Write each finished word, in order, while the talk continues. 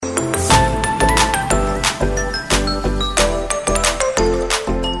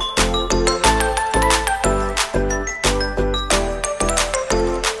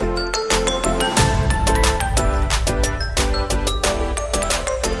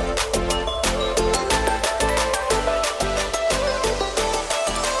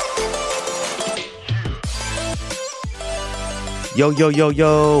Yo, yo, yo,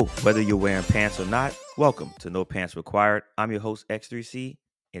 yo. Whether you're wearing pants or not, welcome to No Pants Required. I'm your host, X3C,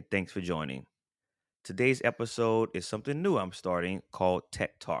 and thanks for joining. Today's episode is something new I'm starting called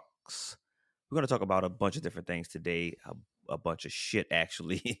Tech Talks. We're going to talk about a bunch of different things today, a bunch of shit,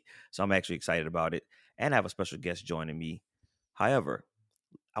 actually. So I'm actually excited about it. And I have a special guest joining me. However,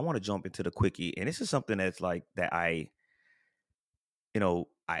 I want to jump into the quickie. And this is something that's like that I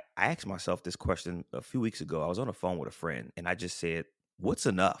asked myself this question a few weeks ago. I was on the phone with a friend and I just said, what's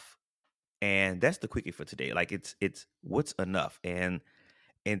enough? And that's the quickie for today. Like it's what's enough? And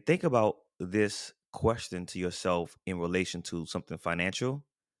think about this question to yourself in relation to something financial,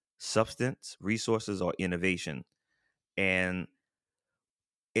 substance, resources, or innovation. And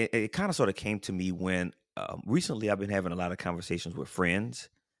it kind of sort of came to me when recently I've been having a lot of conversations with friends.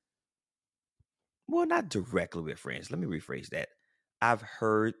 Well, not directly with friends. Let me rephrase that. I've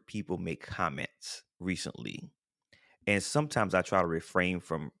heard people make comments recently, and sometimes I try to refrain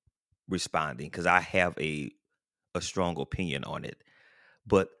from responding because I have a strong opinion on it.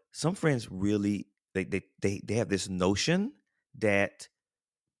 But some friends really they have this notion that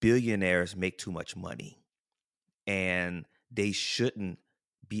billionaires make too much money and they shouldn't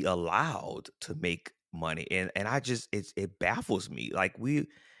be allowed to make money. And I just it baffles me. Like we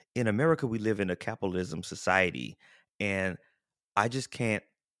in America we live in a capitalism society, and I just can't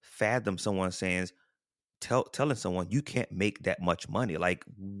fathom someone saying telling someone you can't make that much money. Like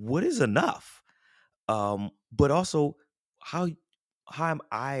what is enough? But also how how am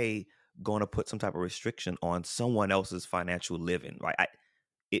I going to put some type of restriction on someone else's financial living, right?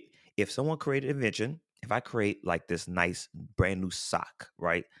 It, if someone created an invention, if I create like this nice brand new sock,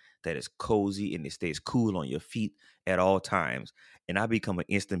 right, that is cozy and it stays cool on your feet at all times, and I become an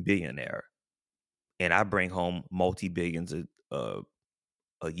instant billionaire, and I bring home multi billions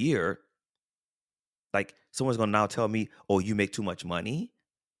a year, like someone's gonna now tell me, "Oh, you make too much money."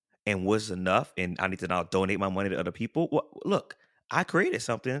 And was enough, and I need to now donate my money to other people. Well, look, I created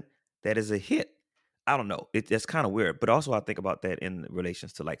something that is a hit. I don't know. That's kind of weird. But also I think about that in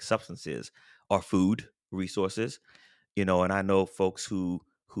relations to like substances or food resources, and I know folks who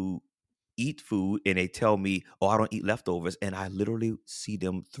eat food and they tell me, "Oh, I don't eat leftovers." And I literally see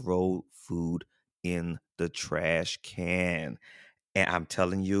them throw food in the trash can. And I'm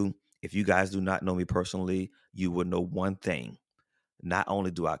telling you, if you guys do not know me personally, you would know one thing. Not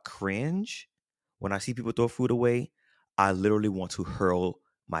only do I cringe when I see people throw food away, I literally want to hurl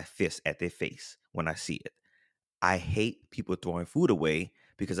my fist at their face when I see it. I hate people throwing food away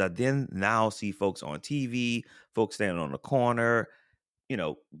because I then now see folks on TV, folks standing on the corner, you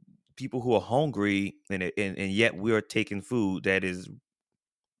know, people who are hungry, and yet we're taking food that is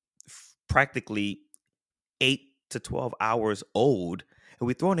practically 8 to 12 hours old, and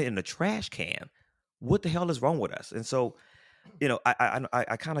we're throwing it in the trash can. What the hell is wrong with us? And so,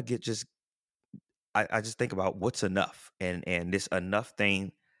 I kind of get just I just think about what's enough, and this enough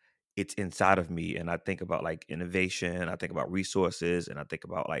thing, it's inside of me, and I think about like innovation, I think about resources, and I think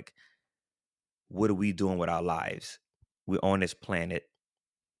about like what are we doing with our lives? We're on this planet,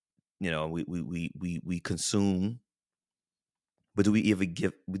 we consume, but do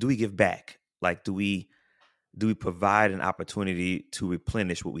we give back? Like do we provide an opportunity to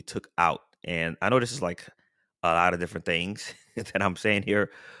replenish what we took out? And I know this is like a lot of different things that I'm saying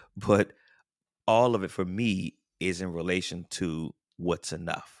here, but all of it for me is in relation to what's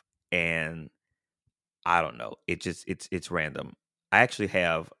enough. And I don't know. It's random. I actually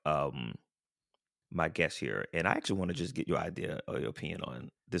have my guest here, and I actually want to just get your idea or your opinion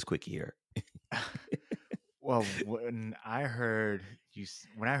on this quickie here. Well, when I heard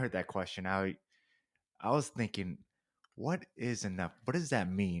that question, I was thinking, what is enough? What does that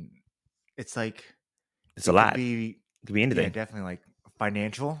mean? It's like It's a it could lot. be, It could be yeah, anything. definitely like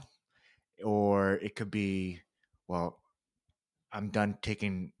financial, or it could be, well, I'm done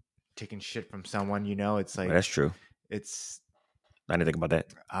taking shit from someone. It's Well, that's like true. it's I didn't think about that.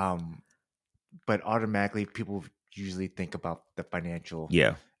 um, but automatically people usually think about the financial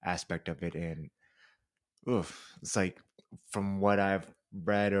Yeah. aspect of it, and oof, it's like from what I've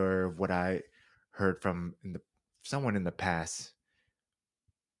read or what I heard from someone in the past,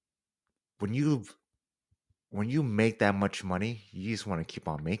 when you make that much money, you just want to keep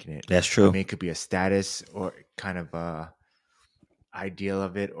on making it. That's I true. mean, it could be a status or kind of a ideal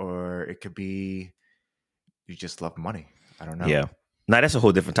of it, or it could be you just love money. I don't know. Yeah. Now that's a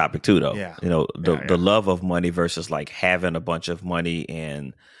whole different topic too, though. Yeah, The yeah, the yeah. love of money versus like having a bunch of money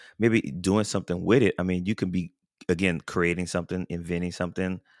and maybe doing something with it. I mean, you can be again creating something, inventing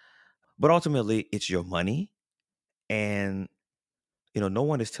something, but ultimately it's your money, and no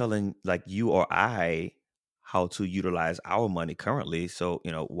one is telling like you or I how to utilize our money currently. So,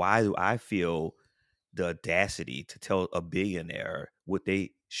 why do I feel the audacity to tell a billionaire what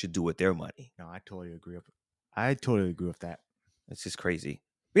they should do with their money? No, I totally agree with that. It's just crazy.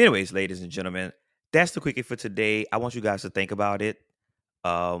 But anyways, ladies and gentlemen, that's the quickie for today. I want you guys to think about it.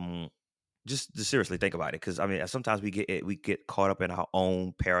 Just seriously think about it, because sometimes we get caught up in our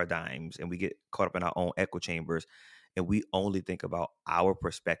own paradigms, and we get caught up in our own echo chambers, and we only think about our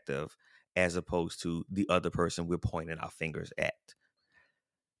perspective as opposed to the other person we're pointing our fingers at.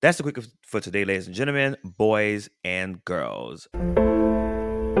 That's the quickie for today, ladies and gentlemen, boys and girls.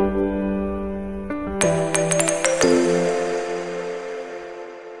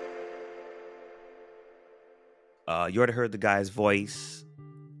 You already heard the guy's voice,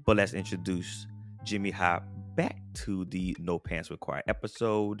 but let's introduce Jimmy Hop back to the No Pants Required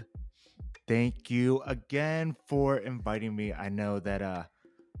episode. Thank you again for inviting me. I know that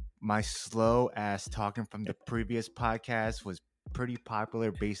my slow ass talking from the previous podcast was pretty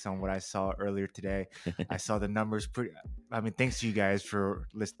popular based on what I saw earlier today. I saw the numbers thanks to you guys for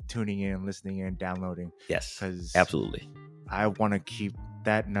tuning in, listening in, downloading. Yes, because absolutely. I want to keep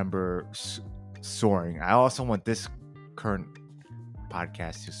that number soaring. I also want this current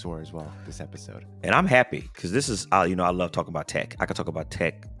podcast to soar as well, this episode. And I'm happy because this is, I love talking about tech. I can talk about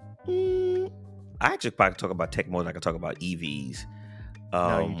tech. I actually probably talk about tech more than I can talk about EVs.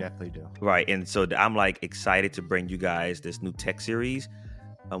 No, you definitely do. Right. And so I'm excited to bring you guys this new tech series.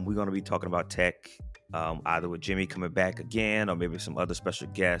 We're going to be talking about tech, either with Jimmy coming back again or maybe some other special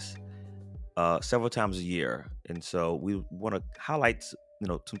guests several times a year. And so we want to highlight,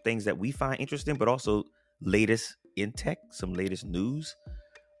 some things that we find interesting, but also latest in tech, some latest news.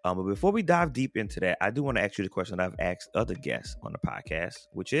 But before we dive deep into that, I do want to ask you the question that I've asked other guests on the podcast,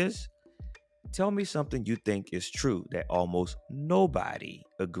 which is, tell me something you think is true that almost nobody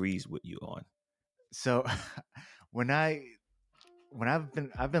agrees with you on. So I've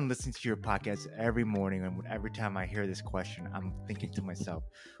been listening to your podcast every morning, and every time I hear this question, I'm thinking to myself,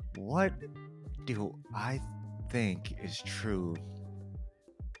 what do I think is true,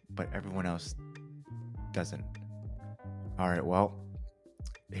 but everyone else doesn't? All right, well,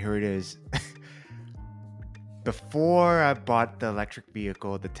 here it is. Before I bought the electric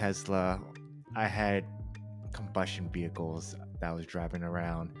vehicle, the Tesla, I had combustion vehicles that I was driving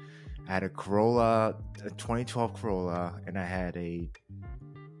around. I had a 2012 Corolla, and I had a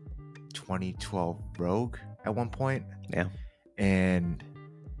 2012 Rogue at one point. Yeah. And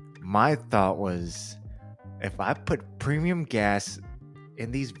my thought was, if I put premium gas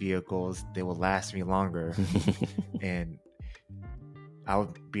in these vehicles, they will last me longer. And I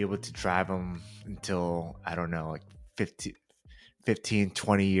would be able to drive them until, I don't know, 15,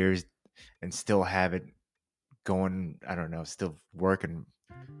 20 years and still have it going, I don't know, still working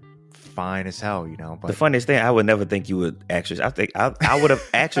fine as hell, But the funniest thing, I would never think you would actually. I think I would have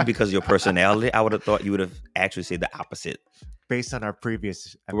actually, because of your personality, I would have thought you would have actually said the opposite. Based on our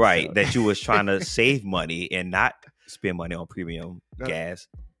previous episode. Right, that you was trying to save money and not spend money on premium gas.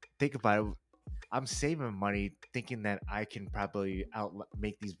 Think about it. I'm saving money thinking that I can probably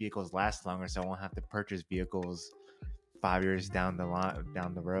make these vehicles last longer, so I won't have to purchase vehicles 5 years down the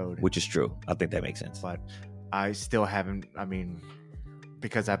road. Which is true. I think that makes sense. But I still haven't.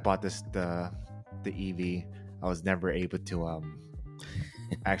 Because I bought the EV, I was never able to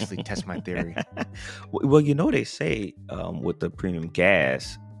actually test my theory. Well, they say with the premium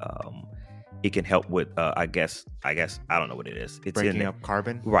gas, it can help with I guess I don't know what it is. It's breaking up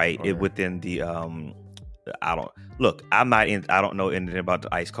carbon, right? It within the I don't know anything about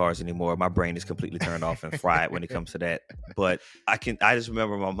the ICE cars anymore. My brain is completely turned off and fried when it comes to that. But I just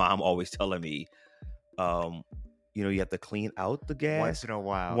remember my mom always telling me, you have to clean out the gas once in a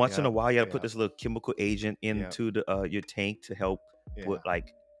while. You got to put this little chemical agent into the your tank to help with, I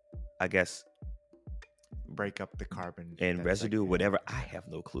guess, break up the carbon and residue, whatever. I have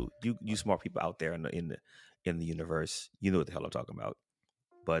no clue. You smart people out there in the universe, you know what the hell I'm talking about.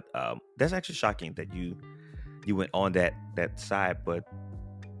 But that's actually shocking that you went on that side, but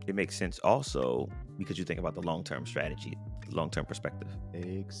it makes sense also because you think about the long-term strategy, the long-term perspective.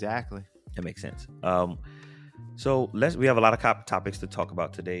 Exactly. It makes sense. So we have a lot of topics to talk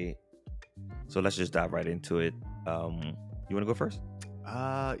about today. So let's just dive right into it. You want to go first?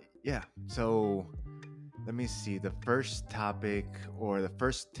 Yeah. So let me see. The first topic, or the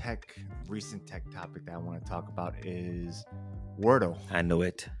first recent tech topic that I want to talk about is Wordle. I know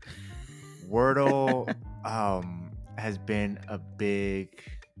it. Wordle has been a big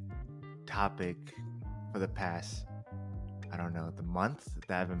topic for the past, I don't know, the month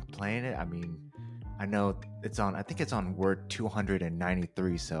that I've been playing it. I know it's on. I think it's on word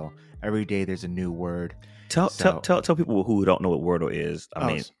 293. So every day there's a new word. Tell people who don't know what Wordle is. I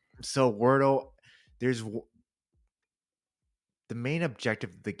mean, so Wordle, the main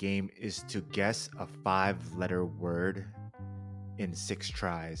objective of the game is to guess a 5-letter word in 6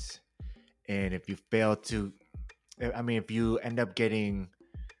 tries, and if you fail to, if you end up getting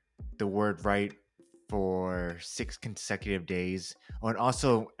the word right for 6 consecutive days, and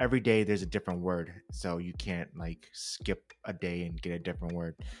also every day there's a different word, so you can't like skip a day and get a different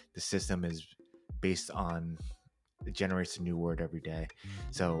word. The system is based on, it generates a new word every day.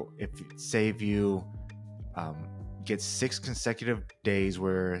 So if you get 6 consecutive days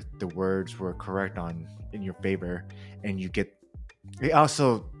where the words were correct in your favor, and you get it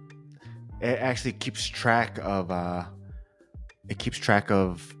actually keeps track of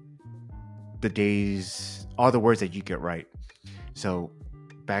the days, all the words that you get right. So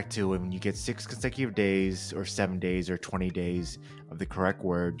back to when you get 6 consecutive days or 7 days or 20 days of the correct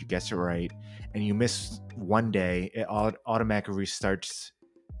word, you guess it right, and you miss one day, it automatically restarts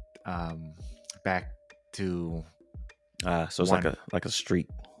back to so it's like a streak.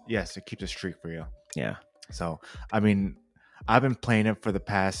 Yes, it keeps a streak for you. Yeah. So I've been playing it for the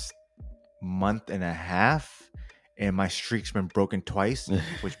past month and a half, and my streak's been broken twice,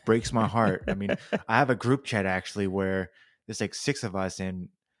 which breaks my heart. I mean, I have a group chat actually where there's like 6 of us, and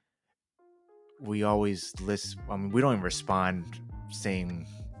we always list. I mean, we don't even respond saying.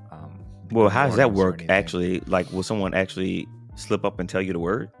 Well, how does that work? Actually, like, will someone actually slip up and tell you the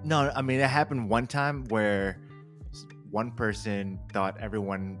word? No, I mean, it happened one time where one person thought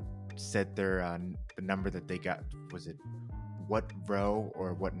everyone said their the number that they got. Was it what row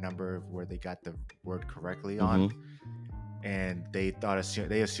or what number where they got the word correctly on? Mm-hmm. And they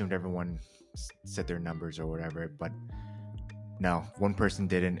assumed everyone said their numbers or whatever, but no, one person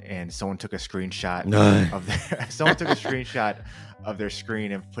didn't, and someone took a screenshot of their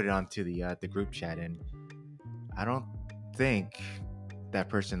screen and put it onto the group chat, and I don't think that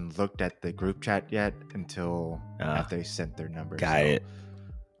person looked at the group chat yet until after they sent their numbers. Got it.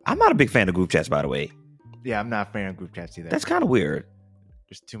 I'm not a big fan of group chats, by the way. Yeah, I'm not a fan of group chats either. That's kind of weird.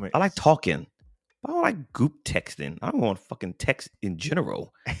 There's too much. I like talking, but I don't like group texting. I don't want to fucking text in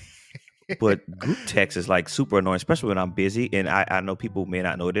general. But group text is like super annoying, especially when I'm busy. And I know people may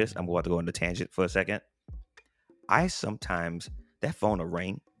not know this. I'm going to go on the tangent for a second. I sometimes, that phone will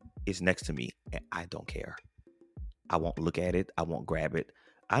ring, it's next to me, and I don't care. I won't look at it. I won't grab it.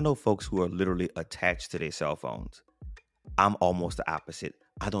 I know folks who are literally attached to their cell phones. I'm almost the opposite.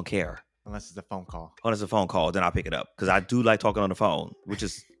 I don't care. Unless it's a phone call. Unless it's a phone call, then I'll pick it up. Because I do like talking on the phone, which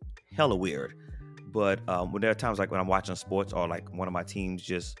is hella weird. But when there are times like when I'm watching sports or like one of my teams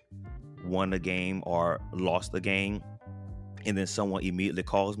just won a game or lost the game, and then someone immediately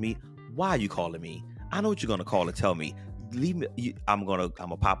calls me, why are you calling me? I know what you're going to call and tell me. Leave me. I'm gonna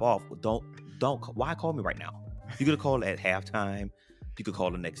pop off. Don't. Why call me right now? You could call at halftime. You could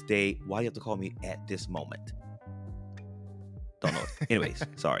call the next day. Why do you have to call me at this moment? Don't know. Anyways,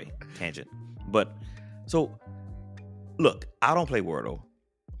 sorry, tangent. But so, look, I don't play Wordle.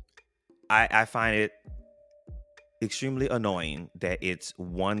 I find it extremely annoying that it's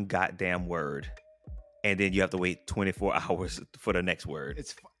one goddamn word, and then you have to wait 24 hours for the next word.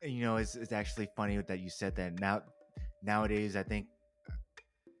 It's it's actually funny that you said that. Nowadays, I think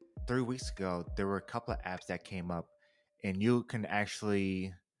 3 weeks ago there were a couple of apps that came up, and you can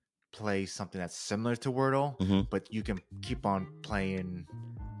actually play something that's similar to Wordle, mm-hmm. but you can keep on playing.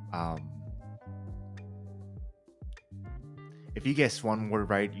 If you guess one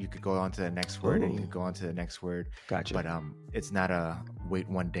word right, you could go on to the next word. Ooh. And you could go on to the next word. Gotcha. But it's not a wait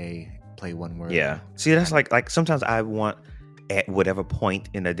one day, play one word. Yeah. See, that's like sometimes I want at whatever point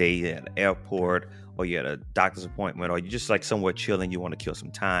in the day, you're at an airport or you're at a doctor's appointment or you're just like somewhere chilling, you want to kill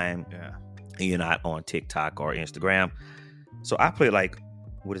some time. Yeah. And you're not on TikTok or Instagram. So I play like,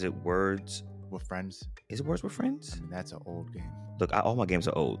 what is it? Words with Friends. Is it Words with Friends? I mean, that's an old game. Look, all my games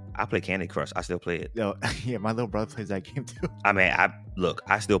are old. I play Candy Crush. I still play it. No, yeah, my little brother plays that game too. I mean,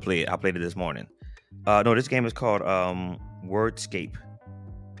 I still play it. I played it this morning. No, this game is called Wordscape.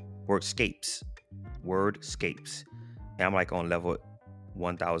 Wordscapes. And I'm like on level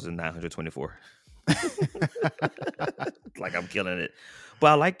 1,924. Like I'm killing it. But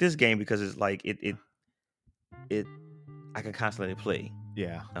I like this game because it's like it I can constantly play.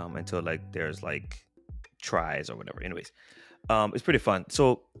 Yeah. Until like there's like tries or whatever. Anyways, it's pretty fun.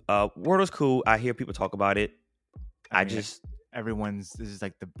 So Wordle's cool. I hear people talk about it. I this is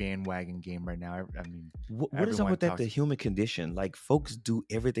like the bandwagon game right now. I mean, What is up everyone with that? talks. The human condition, like folks do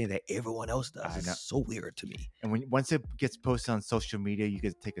everything that everyone else does. I know. It's so weird to me. And once it gets posted on social media, you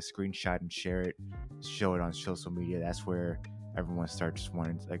can take a screenshot and share it, show it on social media. That's where everyone starts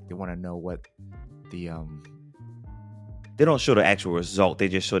wanting, like, they want to know what the They don't show the actual result. They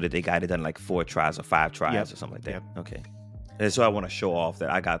just show that they got it done like 4 tries or 5 tries Yep. or something like that. Yep. Okay. And so I want to show off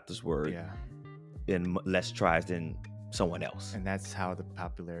that I got this word yeah, in less tries than someone else. and that's how the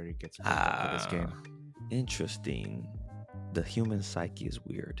popularity gets built up for this game. Interesting. The human psyche is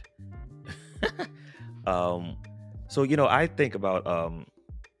weird. So I think about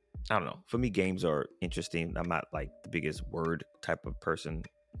I don't know. For me, games are interesting. I'm not like the biggest word type of person,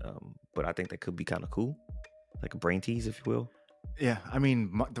 but I think that could be kind of cool, like a brain tease, if you will. Yeah, I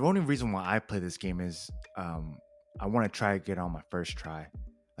mean, the only reason why I play this game is I want to try to get on my first try.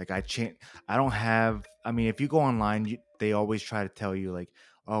 Like I don't have. I mean, if you go online, they always try to tell you like,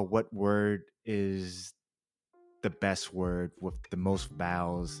 oh, what word is the best word with the most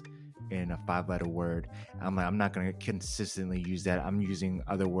vowels in a 5-letter word. I'm like, I'm not gonna consistently use that. I'm using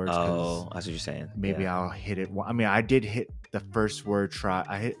other words. Oh, that's what you're saying. Maybe Yeah. I'll hit it. I mean, I did hit the first word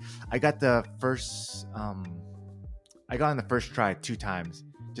try. I got the first. I got on the first try 2 times,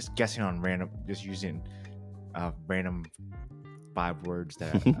 just guessing on random, just using random 5 words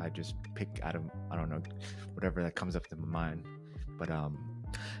that I just pick out of, I don't know, whatever that comes up to my mind. But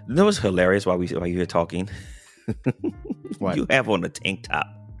You know what's hilarious while you were talking? What? You have on a tank top,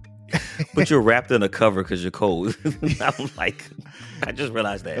 but you're wrapped in a cover because you're cold. I'm like, I just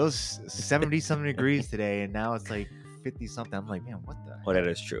realized that. it was 70-something degrees today, and now it's like 50-something. I'm like, man, what the? Oh, that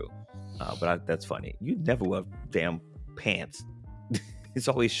is true. But that's funny. You never wear damn pants. It's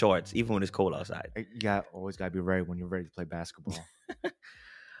always shorts, even when it's cold outside. You always gotta be ready when you're ready to play basketball.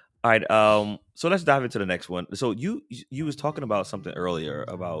 All right. So let's dive into the next one. So you was talking about something earlier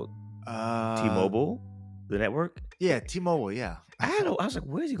about T-Mobile, the network. Yeah, T-Mobile. Yeah. I was like,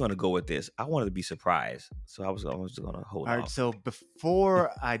 where's he going to go with this? I wanted to be surprised, so I was just going to hold All right. off. So before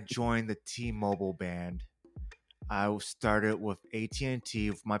I joined the T-Mobile band, I started with AT&T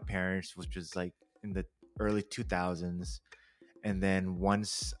with my parents, which was like in the early 2000s. And then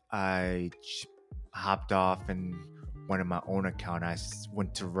once I hopped off and went on my own account, I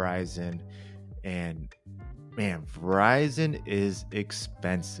went to Verizon. And man, Verizon is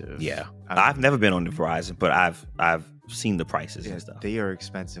expensive. Yeah, I mean, I've never been on the Verizon, but I've seen the prices and stuff. They are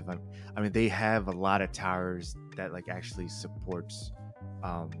expensive. I mean, they have a lot of towers that like actually supports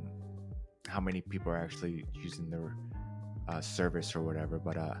how many people are actually using their service or whatever.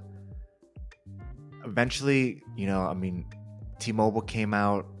 But eventually, I mean, T-Mobile came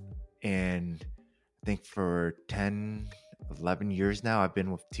out, and I think for 10-11 years now I've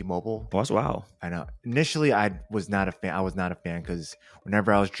been with T-Mobile. Oh, that's wow. I know. Initially I was not a fan because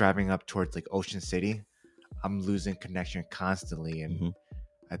whenever I was driving up towards like Ocean City, I'm losing connection constantly. And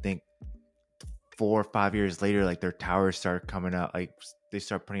I think 4 or 5 years later, like their towers started coming out, like they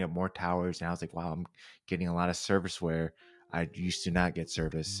start putting up more towers, and I was like, wow, I'm getting a lot of service where I used to not get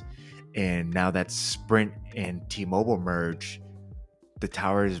service. And now that Sprint and T-Mobile merge, the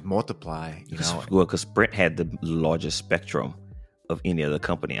towers multiply. Because Sprint had the largest spectrum of any other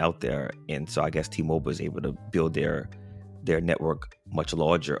company out there, and so I guess T-Mobile is able to build their network much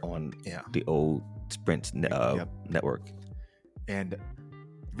larger on the old Sprint network. And the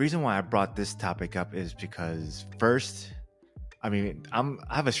reason why I brought this topic up is because first, I mean, I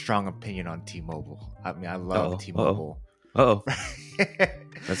have a strong opinion on T-Mobile. I mean, I love T-Mobile. Oh,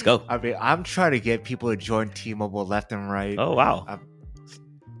 let's go. I mean, I'm trying to get people to join T-Mobile left and right. Oh, wow.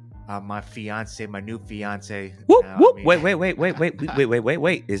 My new fiance. Whoop, whoop.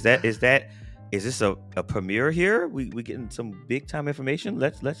 Wait. Is this a premiere here? We getting some big time information?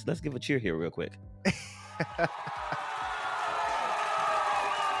 Let's give a cheer here real quick. All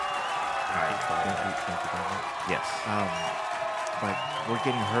right. Thank you. Yes. But we're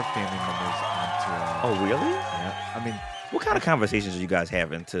getting her family members onto. Oh, really? Yeah. I mean, what kind of conversations are you guys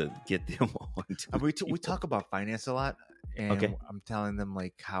having to get them on? We talk about finance a lot, and I'm telling them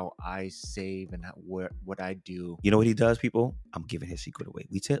like how I save and what I do. You know what he does, people? I'm giving his secret away.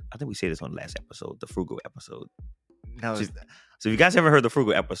 I think we said this on the last episode, the frugal episode. No, so if you guys haven't heard the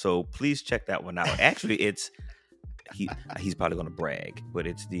frugal episode, please check that one out. Actually, he's probably going to brag, but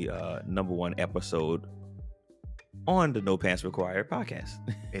it's the number 1 episode on the No Pants Required podcast.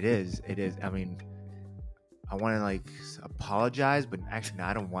 It is. I mean, I want to like apologize, but actually, no,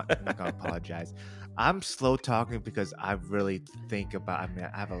 I'm not going to apologize. I'm slow talking because I really think about. I mean,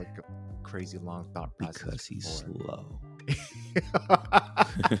 I have a crazy long thought process. Because he's slow.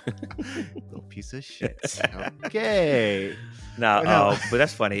 Little piece of shit. Okay. Now, No. but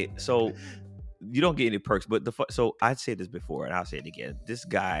that's funny. So you don't get any perks, but so I'd said this before, and I'll say it again. This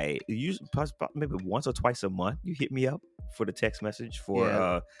guy, maybe once or twice a month, you hit me up for the text message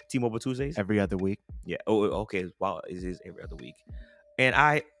for T-Mobile Tuesdays. Every other week. Yeah. Oh, okay. Wow. It is every other week, and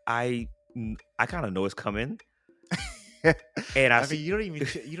I kind of know it's coming. And I mean, you don't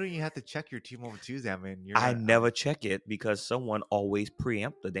even have to check your T-Mobile Tuesday. I mean, I never check it because someone always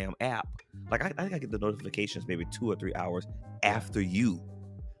preempt the damn app. Like I think I get the notifications maybe 2 or 3 hours after you.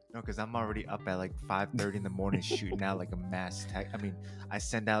 No, because I'm already up at like 5:30 in the morning shooting out like a mass text. I mean, I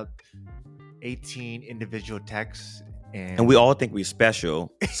send out 18 individual texts, and we all think we're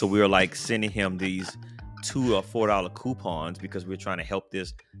special, so we were like sending him these $2 or $4 coupons because we're trying to help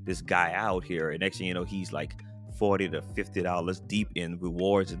this guy out here. And next thing you know, he's like $40 to $50 deep in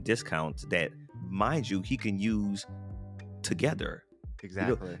rewards and discounts that, mind you, he can use together.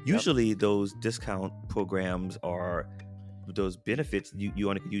 Exactly. Usually those discount programs are those benefits you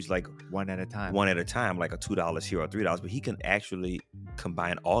only can use like one at a time, like a $2 here or $3, but he can actually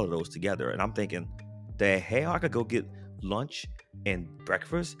combine all of those together. And I'm thinking, the hell, I could go get lunch and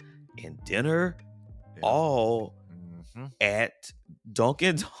breakfast and dinner all at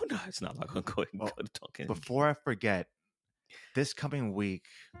Dunkin' Donuts. No, I'm not gonna go to Dunkin'. Before I forget, this coming week,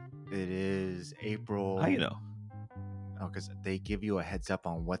 it is April. How you know? Oh, because they give you a heads up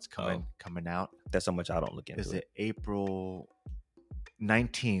on what's coming out. That's how much I don't look into. Is it April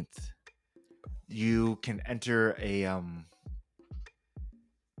 19th? You can enter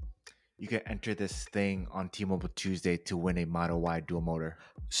you can enter this thing on T-Mobile Tuesday to win a Model Y dual motor.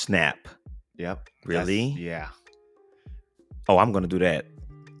 Snap. Yep. Really? Yeah. Oh, I'm gonna do that.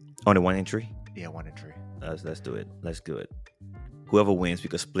 Only one entry? Yeah, one entry. Let's do it. Let's do it. Whoever wins, we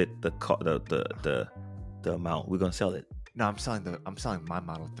could split the amount. We're gonna sell it. No, I'm selling my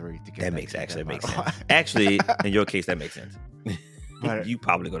Model 3 to get that makes sense. Actually, in your case, that makes sense. But you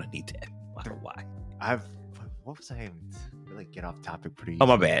probably gonna need that Model Y. What was I even really get off topic pretty easy. Oh,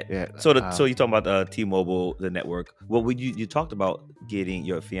 my bad. Yeah. So you're talking about T-Mobile, the network. Well, you talked about getting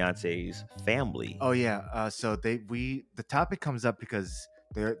your fiance's family. Oh yeah. So the topic comes up because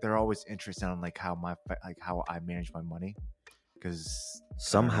they're always interested in like how I manage my money, because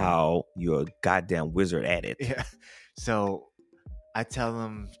somehow you're a goddamn wizard at it. Yeah. So I tell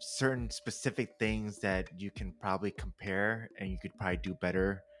them certain specific things that you can probably compare and you could probably do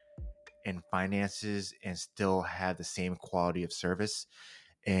better in finances and still have the same quality of service.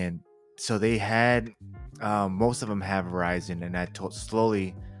 And so they had most of them have Verizon, and I told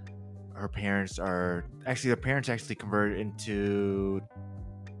slowly their parents actually converted into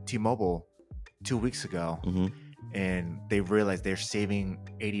T-Mobile 2 weeks ago. Mm-hmm. And they realized they're saving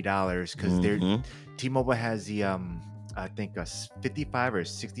 $80 because T-Mobile has the I think a 55 or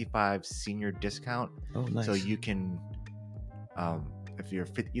 65 senior discount. Oh, nice. So you can if you're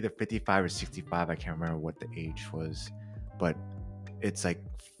either 55 or 65, I can't remember what the age was, but it's like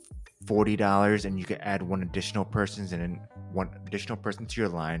 $40, and you can add one additional person to your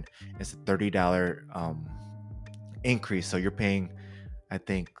line. It's a $30 increase, so you're paying, I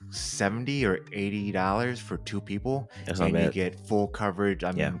think, $70 or $80 for 2 people. That's not bad. You get full coverage.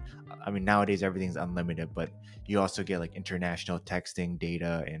 I mean, nowadays everything's unlimited, but you also get like international texting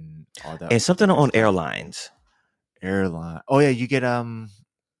data and all that. And something on airlines. Oh yeah, you get I mean,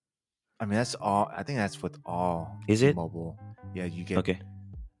 that's all. I think that's with all. Is it T-Mobile? Yeah, you get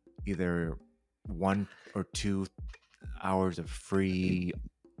either 1 or 2 hours of free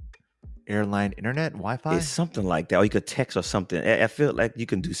airline internet Wi-Fi. It's something like that, or you could text or something. I feel like you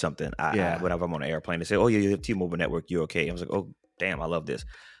can do something. Whenever I'm on an airplane, they say, "Oh yeah, you have T-Mobile network. You're okay." I was like, "Oh damn, I love this."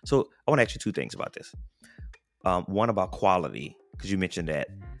 So I want to ask you 2 things about this. One about quality, because you mentioned that,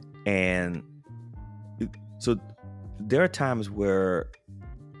 and so there are times where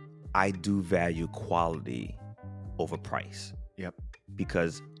I do value quality over price. Yep.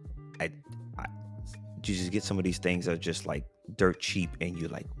 Because I you just get some of these things that are just like dirt cheap, and you're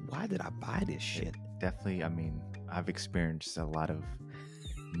like, why did I buy this shit? Definitely. I mean, I've experienced a lot of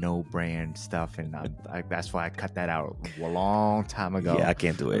no brand stuff, and that's why I cut that out a long time ago. Yeah, I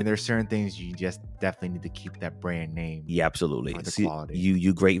can't do it. I mean, there's certain things you just definitely need to keep that brand name. Yeah, absolutely. The quality.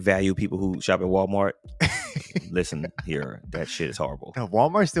 You great value people who shop at Walmart. Listen here, that shit is horrible. No,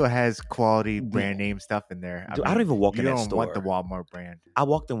 Walmart still has quality brand name stuff in there. Dude, I don't even walk in that store. You don't want the Walmart brand. I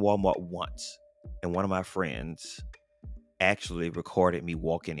walked in Walmart once, and one of my friends actually recorded me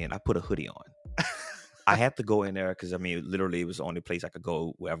walking in. I put a hoodie on. I had to go in there because, I mean, literally it was the only place I could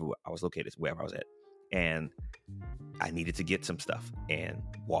go wherever I was located, wherever I was at. And I needed to get some stuff, and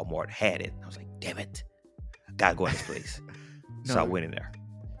Walmart had it. I was like, damn it, gotta go in this place. So I went in there.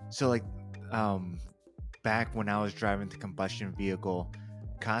 So like, back when I was driving the combustion vehicle,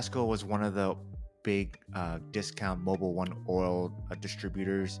 Costco was one of the big discount Mobil 1 oil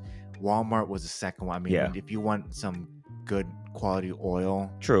distributors. Walmart was the second one. I mean, Yeah. if you want some good quality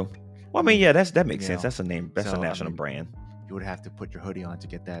oil, True. Well, I mean, yeah, that makes You sense. know, That's a name. That's so, a I national mean, brand. you would have to put your hoodie on to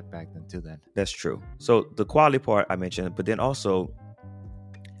get that back then too. Then That's true. So the quality part I mentioned, but then also,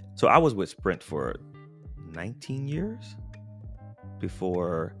 so I was with Sprint for 19 years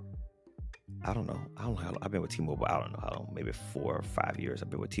before. I don't know how long I've been with T-Mobile. I don't know how long, maybe 4 or 5 years I've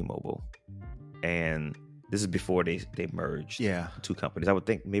been with T-Mobile. And this is before they merged yeah, two companies. I would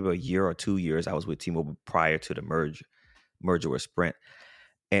think maybe a year or 2 years I was with T-Mobile prior to the merger with Sprint.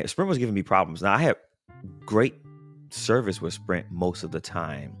 And Sprint was giving me problems. Now I had great service with Sprint most of the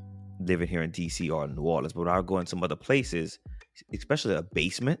time, living here in DC or New Orleans. But when I would go in some other places, especially a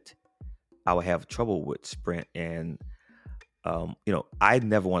basement, I would have trouble with Sprint. And I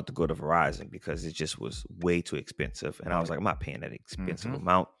never wanted to go to Verizon because it just was way too expensive. And I was like, I'm not paying that expensive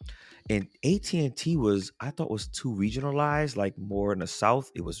amount. And AT&T I thought was too regionalized, like more in the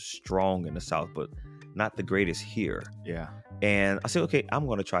South. It was strong in the South, but not the greatest here. yeah. And I said, okay, I'm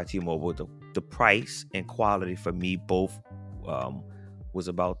going to try T-Mobile. The price and quality for me both was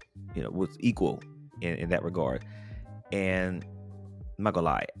about, was equal in that regard. And I'm not going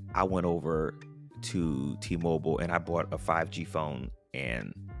to lie, I went over to T-Mobile and I bought a 5G phone,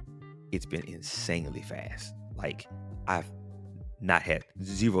 and it's been insanely fast. Like, I've not had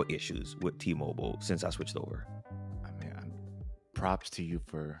zero issues with T-Mobile since I switched over. I mean, props to you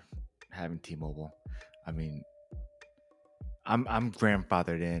for having T-Mobile. I mean, I'm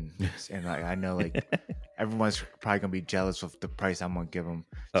grandfathered in, and like I know like everyone's probably gonna be jealous of the price I'm gonna give them.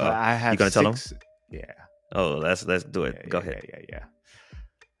 So I have. You gonna tell them? Yeah. Oh, let's do it. Yeah, Go yeah, ahead. Yeah.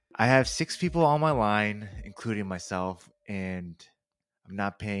 I have 6 people on my line, including myself, and I'm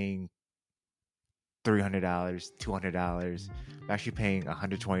not paying $300, $200. I'm actually paying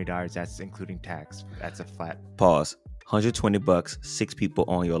 $120. That's including tax. That's a flat. Pause. $120, 6 people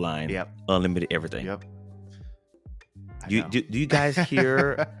on your line. Yep. Unlimited everything. Yep. Do you guys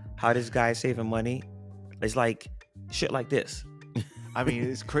hear how this guy's saving money? It's like shit like this. I mean,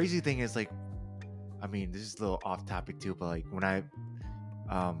 this crazy thing is like, I mean, this is a little off topic too, but like when I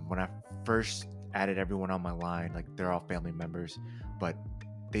first added everyone on my line, like they're all family members, but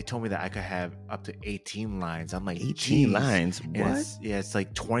they told me that I could have up to 18 lines. I'm like, 18 geez. lines? And What? it's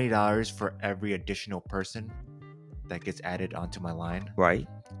like $20 for every additional person that gets added onto my line. Right.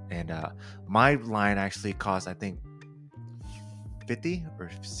 And my line actually cost, I think, 50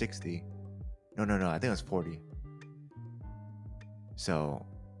 or 60. No, I think it was 40. So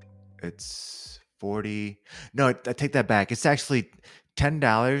it's 40. No, I take that back. It's actually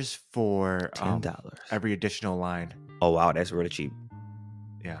 $10 for $10. every additional line. Oh wow, that's really cheap.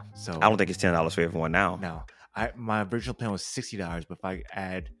 Yeah. So I don't think it's $10 for everyone now. No, my original plan was $60, but if I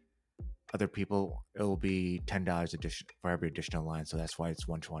add other people, it will be $10 addition for every additional line. So that's why it's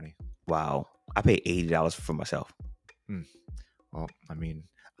 $120. Wow. I pay $80 for myself. Well, I mean,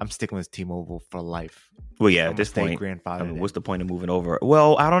 I'm sticking with T-Mobile for life. Well, yeah, I'm at this stay point, grandfathered in. what's the point of moving over?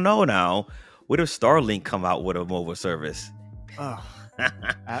 Well, I don't know now. What if Starlink come out with a mobile service? Oh.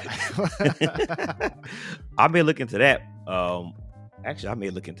 I may look into that. Actually, I may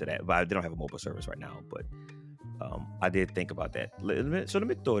look into that, but they don't have a mobile service right now. But I did think about that. So let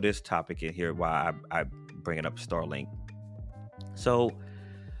me throw this topic in here while I bring it up Starlink. So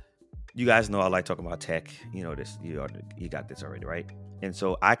you guys know I like talking about tech. You know this. You got this already, right? And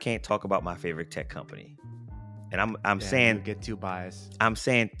so I can't talk about my favorite tech company. And I'm saying you get too biased. I'm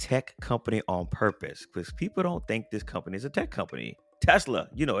saying tech company on purpose because people don't think this company is a tech company. Tesla,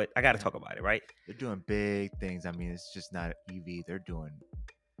 you know it. I got to talk about it, right? They're doing big things. I mean, it's just not EV. They're doing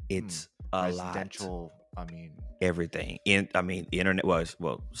it's a residential. lot. I mean, everything. The internet was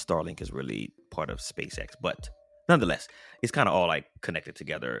Starlink is really part of SpaceX, but nonetheless, it's kind of all like connected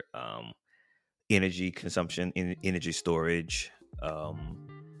together. Energy consumption, energy storage.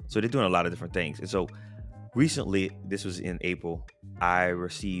 So they're doing a lot of different things. And so recently, this was in April, I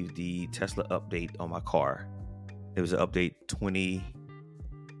received the Tesla update on my car. It was an update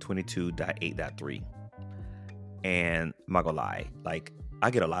 2022.8.3. And I'm not gonna lie, like I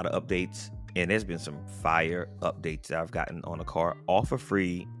get a lot of updates, and there's been some fire updates that I've gotten on the car all for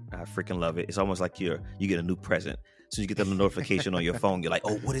free. I freaking love it. It's almost like you get a new present. So you get the notification on your phone, you're like,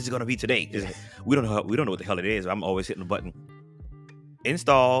 oh, what is it gonna be today? We don't know what the hell it is. I'm always hitting the button.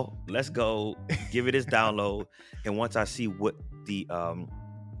 Install, let's go, give it its download. And once I see what the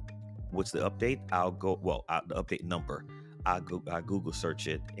what's the update, I'll go the update number. I Google search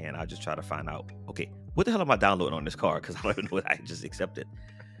it, and I just try to find out, okay, what the hell am I downloading on this car? Because I don't even know what I just accepted.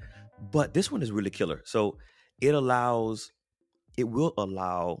 But this one is really killer. So it will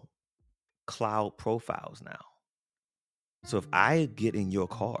allow cloud profiles now. So if I get in your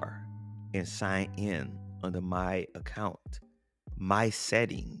car and sign in under my account, my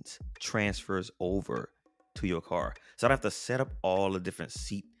settings transfers over to your car. So I don't have to set up all the different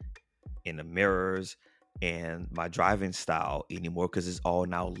seat in the mirrors and my driving style anymore because it's all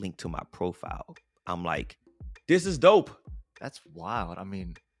now linked to my profile. I'm like, this is dope. That's wild. I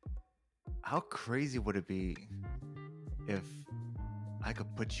mean, how crazy would it be if I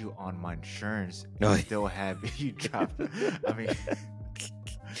could put you on my insurance and still have you drive?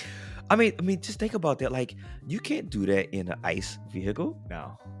 I mean, just think about that. Like, you can't do that in an ICE vehicle.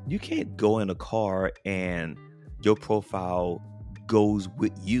 No. You can't go in a car and your profile goes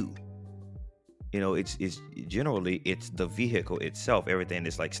with you. You know, it's generally it's the vehicle itself. Everything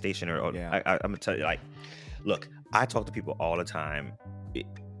is like stationary. Yeah. I'm gonna tell you, like, look, I talk to people all the time.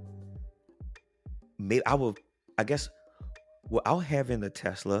 Without having the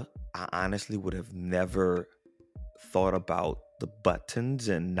Tesla, I honestly would have never thought about the buttons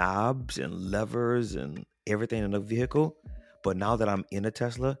and knobs and levers and everything in the vehicle. But now that I'm in a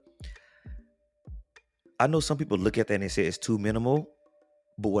Tesla, I know some people look at that and they say it's too minimal.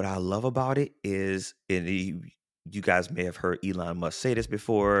 But what I love about it is, and you guys may have heard Elon Musk say this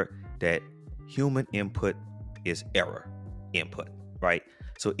before, that human input is error input, right?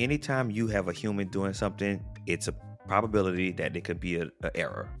 So anytime you have a human doing something, it's a probability that it could be an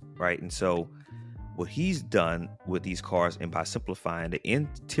error, right? And so what he's done with these cars, and by simplifying the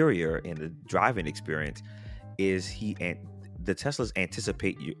interior and the driving experience, is the Teslas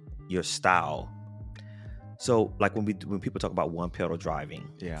anticipate your style. So like when people talk about one pedal driving,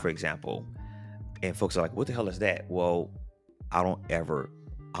 for example, and folks are like, what the hell is that? Well,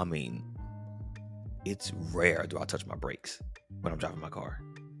 it's rare do I touch my brakes when I'm driving my car.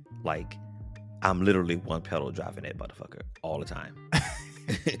 Like, I'm literally one pedal driving that motherfucker all the time.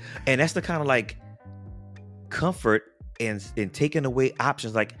 And that's the kind of like comfort and taking away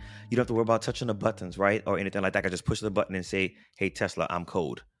options. Like, you don't have to worry about touching the buttons, right? Or anything like that. I can just push the button and say, hey, Tesla, I'm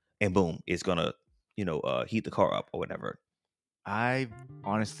cold. And boom, it's going to, heat the car up or whatever. I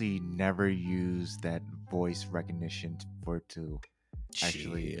honestly never used that voice recognition for it to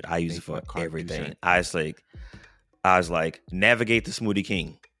actually. I use it for everything. I was like, navigate to Smoothie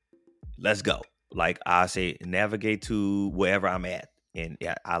King. Let's go. Like, I say, navigate to wherever I'm at. And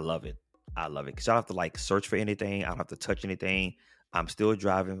yeah, I love it. Because I don't have to like search for anything. I don't have to touch anything. I'm still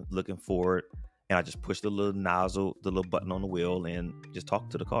driving, looking forward. And I just push the little nozzle, the little button on the wheel, and just talk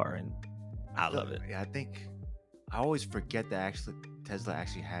to the car. And I love it. Yeah, I think I always forget that Tesla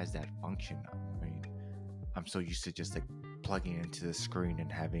actually has that function. I mean, I'm so used to just like plugging it into the screen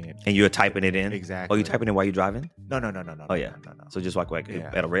and having it. And you're typing it in? Exactly. Oh, you typing in while you're driving? No. Oh, yeah. No. So just like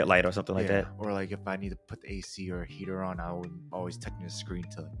at a red light or something like that? Or like if I need to put the AC or a heater on, I would always touching the screen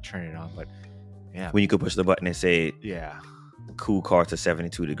to like turn it on. But yeah. When you could push the button and say, yeah, cool car to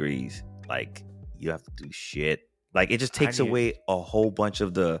 72 degrees. Like, you have to do shit. Like, it just takes away a whole bunch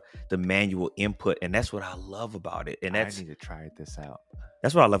of the manual input, and that's what I love about it. And I need to try this out.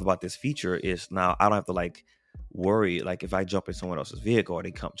 That's what I love about this feature is now I don't have to like worry. Like, if I jump in someone else's vehicle or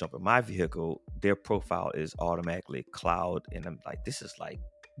they jump in my vehicle, their profile is automatically cloud, and I'm like, this is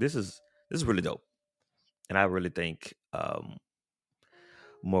really dope. And I really think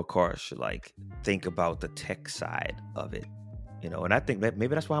more cars should like think about the tech side of it, And I think that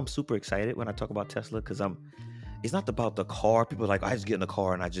maybe that's why I'm super excited when I talk about Tesla, because it's not about the car. People are like, I just get in the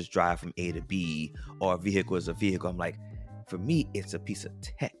car and I just drive from A to B, or a vehicle is a vehicle. I'm like, for me, it's a piece of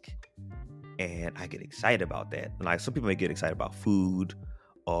tech. And I get excited about that. And like, some people may get excited about food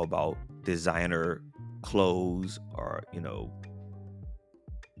or about designer clothes or,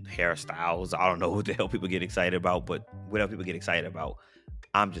 hairstyles. I don't know what the hell people get excited about, but whatever people get excited about,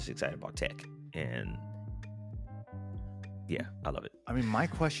 I'm just excited about tech. And yeah, I love it. I mean, my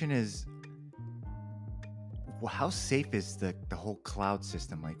question is, how safe is the whole cloud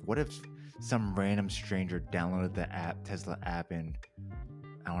system? Like, what if some random stranger downloaded the Tesla app, and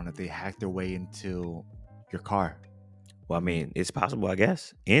I don't know, they hacked their way into your car? Well, I mean, it's possible, I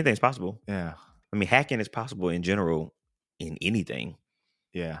guess. Anything's possible. Yeah. I mean, hacking is possible in general in anything.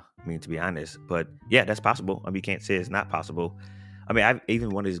 Yeah. I mean, to be honest. But yeah, that's possible. I mean, you can't say it's not possible. I mean,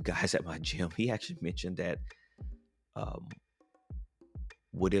 even one of these guys at my gym, he actually mentioned that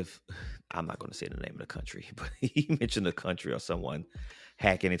what if, I'm not going to say the name of the country, but he mentioned a country or someone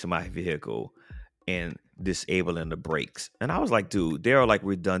hacking into my vehicle and disabling the brakes. And I was like, dude, there are like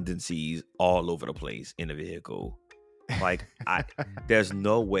redundancies all over the place in the vehicle. Like there's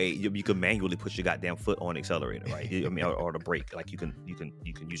no way you can manually put your goddamn foot on the accelerator, right? I mean, or the brake. Like you can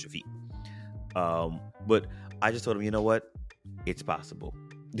use your feet. But I just told him, you know what? It's possible.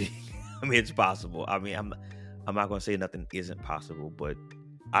 I mean, it's possible. I mean, I'm not gonna say nothing isn't possible, but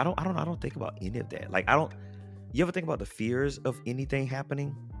I don't think about any of that. Like you ever think about the fears of anything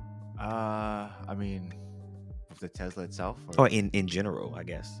happening? I mean, with the Tesla itself, or in general, I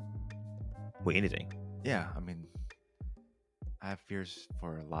guess, with anything. Yeah, I mean, I have fears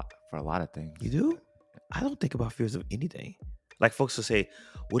for a lot of things. You do? I don't think about fears of anything. Like folks will say,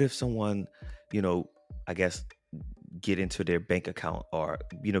 what if someone, I guess, get into their bank account, or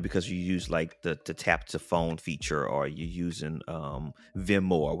because you use like the tap to phone feature, or you're using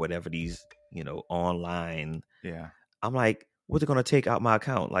Venmo or whatever these online. Yeah. I'm like, what they gonna take out my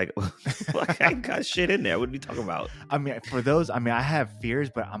account? Like, I ain't got shit in there. What are you talking about? I mean, for those, I have fears,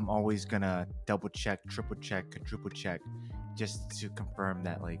 but I'm always gonna double check, triple check, quadruple check, just to confirm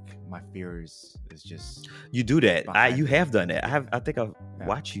that like my fears is just. You do that. You have done that. I think I've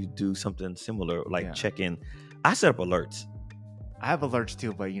watched you do something similar, like checking. I set up alerts. I have alerts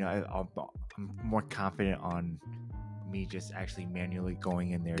too, but I'm more confident on me just actually manually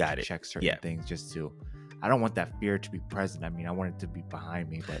going in there to check certain things, just to. I don't want that fear to be present. I mean, I want it to be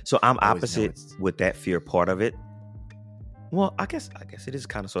behind me. But so I'm opposite with that fear part of it. Well, I guess it is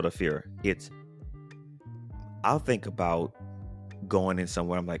kind of sort of fear. I'll think about going in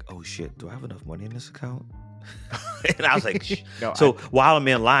somewhere. I'm like, oh shit, do I have enough money in this account? And I was like, while I'm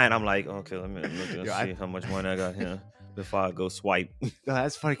in line, I'm like, okay, let me look and see how much money I got here before I go swipe. No,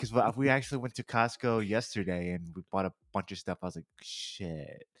 that's funny because we actually went to Costco yesterday and we bought a bunch of stuff. I was like,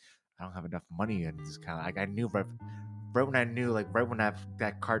 shit, I don't have enough money in this account. Like I knew right when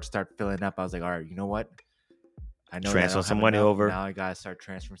that card started filling up, I was like, all right, you know what? I know transfer some money over. Now I gotta start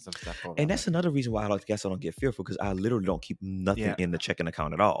transferring some stuff over. And that's another reason why I guess I don't get fearful, because I literally don't keep nothing in the checking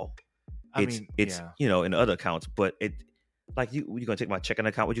account at all. It's in other accounts, but it like you're gonna take my checking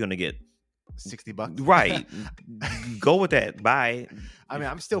account. What you gonna get? $60, right? Go with that. Bye. I mean,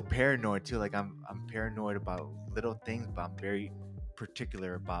 I'm still paranoid too. Like I'm paranoid about little things, but I'm very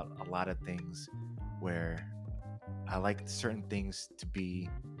particular about a lot of things where I like certain things to be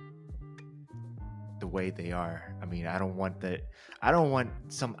the way they are. I mean, I don't want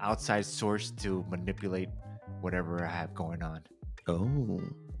some outside source to manipulate whatever I have going on. Oh,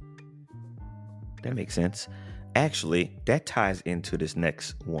 that makes sense. Actually, that ties into this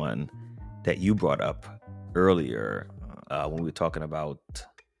next one that you brought up earlier when we were talking about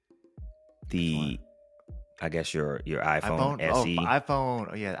the, I guess your iPhone SE.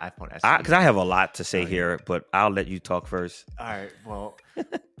 iPhone SE. Because I have a lot to say here, but I'll let you talk first. All right. Well,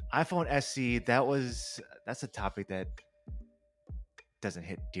 iPhone SE. That's a topic that doesn't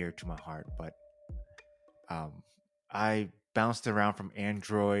hit dear to my heart, but I bounced around from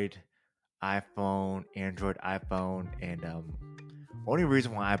Android, iPhone, and only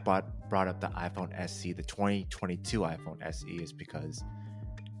reason why I brought up the iPhone SE, the 2022 iPhone SE, is because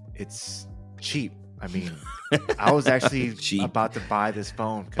it's cheap. I mean, I was actually about to buy this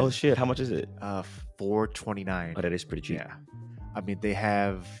phone. Oh shit! How much is it? $429. Oh, that is pretty cheap. Yeah, I mean they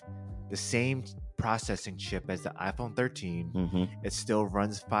have the same processing chip as the iPhone 13. Mm-hmm. It still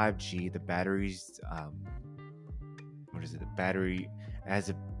runs 5G. The battery's what is it? The battery has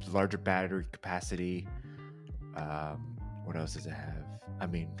a larger battery capacity. What else does it have? I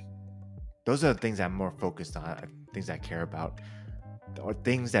mean, those are the things I'm more focused on, things I care about, or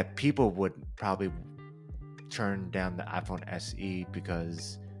things that people would probably turn down the iPhone SE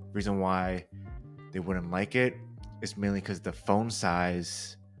because the reason why they wouldn't like it is mainly because the phone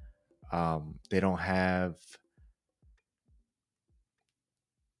size, they don't have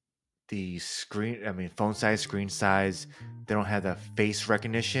the phone size, screen size. They don't have the face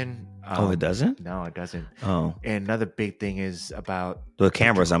recognition. It doesn't? No, it doesn't. Oh. And another big thing is about the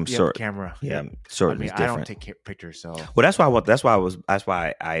cameras. I'm sure. Camera. Yeah, certainly. I don't take pictures, so. Well, that's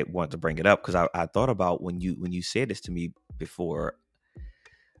why I wanted to bring it up, because I thought about when you said this to me before.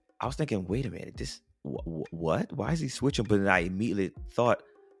 I was thinking, wait a minute, this what? Why is he switching? But then I immediately thought,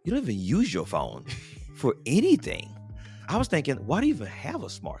 you don't even use your phone for anything. I was thinking, why do you even have a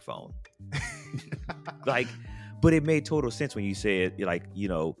smartphone? But it made total sense when you said,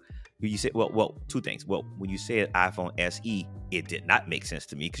 you said, well, two things. Well, when you said iPhone SE, it did not make sense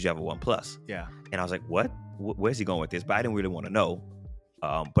to me because you have a OnePlus. Yeah. And I was like, what? Where's he going with this? But I didn't really want to know.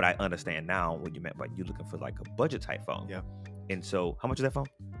 But I understand now what you meant by you looking for like a budget type phone. Yeah. And so, how much is that phone?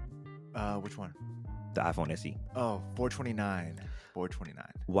 Which one? The iPhone SE. Oh, $429.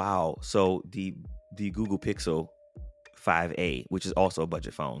 Wow. So the Google Pixel 5a, which is also a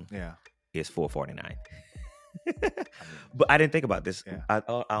budget phone, yeah, is $449. But I didn't think about this. Yeah.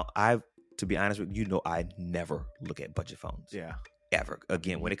 I to be honest with you, I never look at budget phones. Yeah. Ever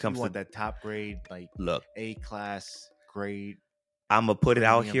again when it comes you want to that top grade, like look. A class grade. I'm gonna put it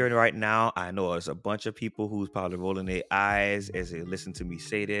out Premium. here right now. I know there's a bunch of people who's probably rolling their eyes as they listen to me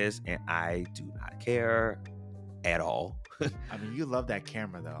say this, and I do not care at all. I mean, you love that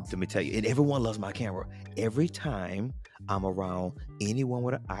camera though. Let me tell you, and everyone loves my camera. Every time I'm around anyone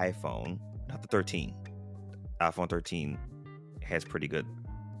with an iPhone, not the 13, iPhone 13 has pretty good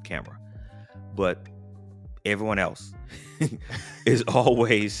camera, but everyone else is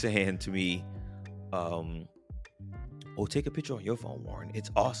always saying to me, "Oh, take a picture on your phone, Warren. It's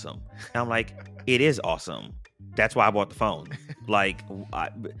awesome." And I'm like, "It is awesome. That's why I bought the phone." Like,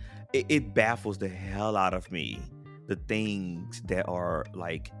 it baffles the hell out of me, the things that are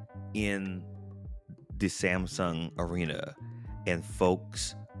like in the Samsung arena, and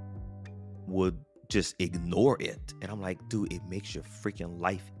folks would just ignore it. And I'm like, dude, it makes your freaking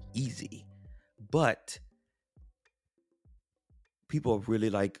life easy. But people are really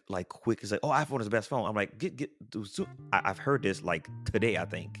like quick. It's like, oh, iPhone is the best phone. I'm like, I've heard this like today. I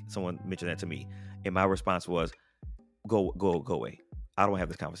think someone mentioned that to me, and my response was, go away. I don't have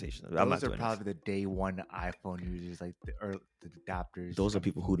this conversation. I'm not doing probably this. the day one iPhone users, like the adopters. Those are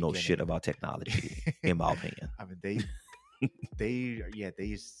people who know shit about technology, in my opinion. I mean, they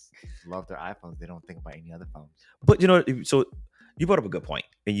just love their iPhones. They don't think about any other phones. But so you brought up a good point,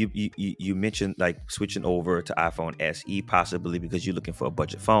 and you mentioned like switching over to iPhone SE possibly because you're looking for a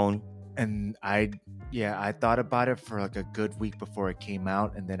budget phone. And I thought about it for like a good week before it came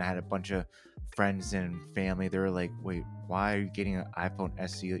out, and then I had a bunch of friends and family. They were like, "Wait, why are you getting an iPhone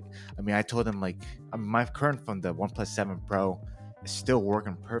SE?" I mean, I told them like, my current phone, the OnePlus 7 Pro, is still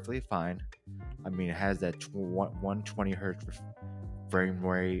working perfectly fine. I mean, it has that 120 hertz frame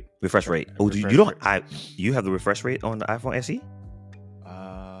rate, refresh rate. Oh, you have the refresh rate on the iPhone SE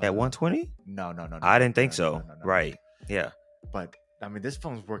at 120? No. I didn't think so. No. Right? Yeah. But I mean, this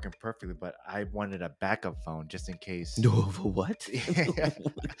phone's working perfectly, but I wanted a backup phone just in case. No, for what?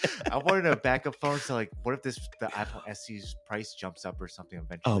 I wanted a backup phone, so like, what if the iPhone SE's price jumps up or something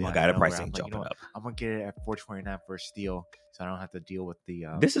eventually? Oh my god, the price ain't jumping up. I'm gonna get it at $429 for a steal, so I don't have to deal with the.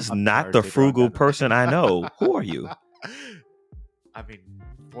 This is not the frugal person I know. Who are you? I mean,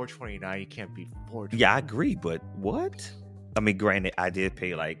 $429, you can't beat $429. Yeah, I agree, but what? I mean, granted, I did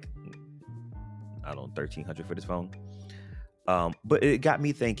pay like, I don't know, $1,300 for this phone. But it got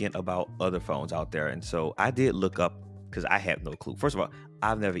me thinking about other phones out there. And so I did look up, because I have no clue. First of all,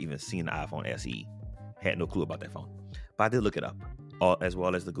 I've never even seen the iPhone SE. Had no clue about that phone. But I did look it up, as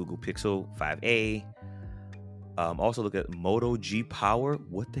well as the Google Pixel 5a. Also look at Moto G Power.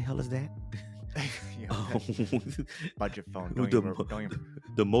 What the hell is that? Budget phone.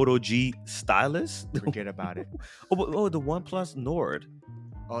 The Moto G Stylus. Forget about it. Oh, the OnePlus Nord.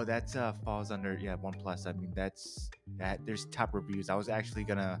 Oh, that's falls under OnePlus. I mean, there's top reviews. I was actually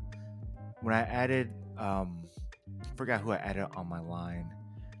gonna, when I added, forgot who I added on my line,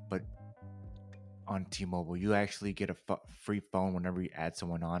 but on T-Mobile, you actually get a free phone whenever you add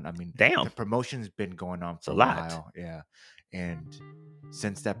someone on. I mean, damn, the promotion's been going on for a lot. While. Yeah, and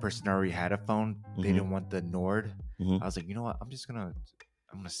since that person already had a phone, they didn't want the Nord. I was like, you know what? I'm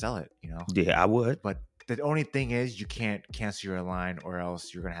gonna sell it. Yeah, I would. But the only thing is, you can't cancel your line, or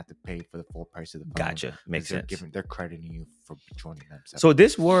else you're gonna have to pay for the full price of the phone. Gotcha, makes sense. They're crediting you for joining them. So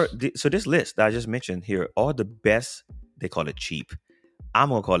this list that I just mentioned here, all the best. They call it cheap. I'm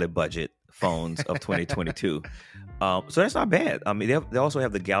gonna call it budget phones of 2022. So that's not bad. I mean, they also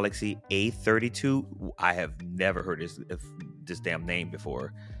have the Galaxy A32. I have never heard this damn name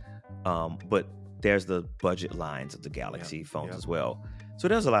before. But there's the budget lines of the Galaxy phones as well. So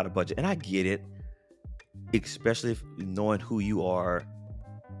there's a lot of budget, and I get it. Especially knowing who you are,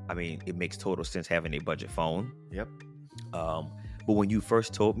 I mean, it makes total sense having a budget phone. Yep. But when you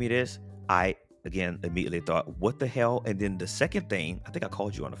first told me this, I again immediately thought, what the hell? And then the second thing, I think I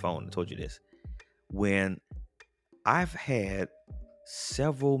called you on the phone and told you this. When I've had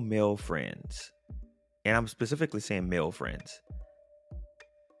several male friends, and I'm specifically saying male friends,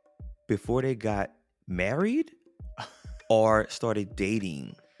 before they got married or started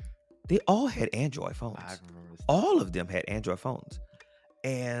dating, they all had Android phones. I remember this. All of them had Android phones.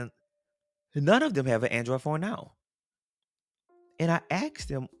 And none of them have an Android phone now. And I asked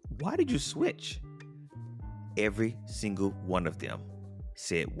them, why did you switch? Every single one of them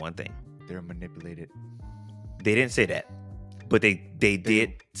said one thing. They're manipulated. They didn't say that. But they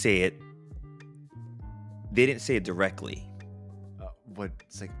did say it. They didn't say it directly. But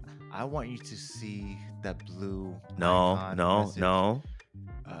it's like, I want you to see that blue. No.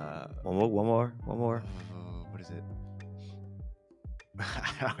 One One more. What What is it?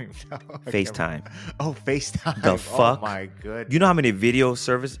 I don't even know. FaceTime. Oh, FaceTime. The fuck? Oh my goodness. You know how many video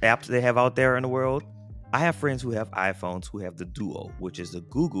service apps they have out there in the world? I have friends who have iPhones who have the Duo, which is the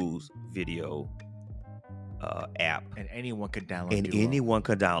Google's video app. And anyone could download And Duo. anyone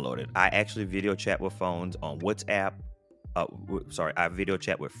can download it. I actually video chat with phones on WhatsApp. I video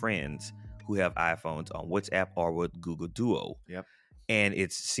chat with friends who have iPhones on WhatsApp or with Google Duo. Yep. And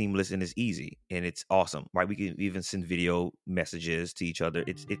it's seamless and it's easy and it's awesome, right? We can even send video messages to each other.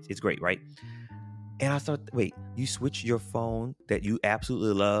 It's great, right? And I thought, wait, you switch your phone that you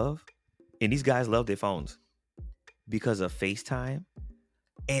absolutely love, and these guys love their phones because of FaceTime.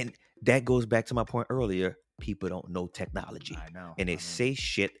 And that goes back to my point earlier. People don't know technology. I know. And they say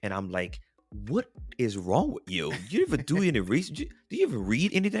shit, and I'm like, what is wrong with you? You ever do any research? Do you ever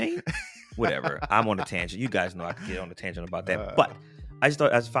read anything? Whatever. I'm on a tangent. You guys know I can get on a tangent about that. But I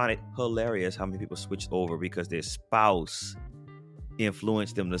just found it hilarious how many people switched over because their spouse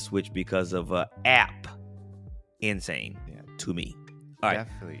influenced them to switch because of an app. Insane to me. All right.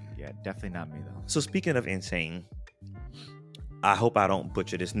 Definitely not me though. So speaking of insane, I hope I don't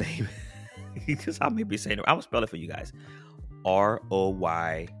butcher this name because I may be saying it. I will spell it for you guys.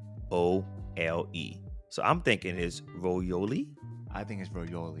 Royole. So I'm thinking it's Royole. I think it's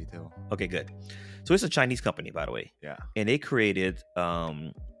Royole too. Okay, good. So it's a Chinese company, by the way. Yeah. And they created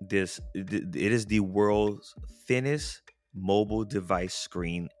this. It is the world's thinnest mobile device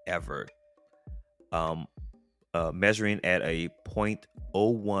screen ever. Measuring at a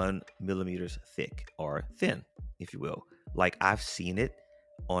 0.01 millimeters thick, or thin, if you will. Like, I've seen it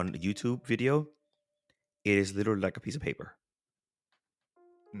on YouTube video. It is literally like a piece of paper.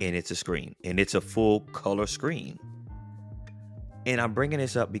 And it's a screen. And it's a full color screen. And I'm bringing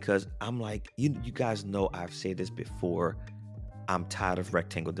this up because I'm like, you guys know I've said this before. I'm tired of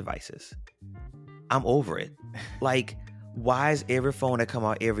rectangle devices. I'm over it. Like, why is every phone that come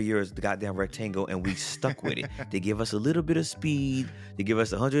out every year is the goddamn rectangle and we stuck with it? They give us a little bit of speed. They give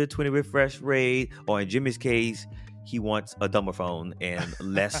us 120 refresh rate. Or in Jimmy's case, he wants a dumber phone and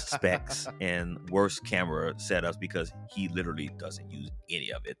less specs and worse camera setups because he literally doesn't use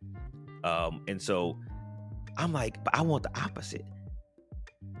any of it. And so I'm like, but I want the opposite.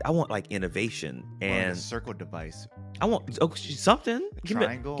 I want like innovation and a circle device. I want something. Give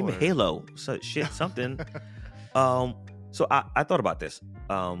me Halo. Something. So I thought about this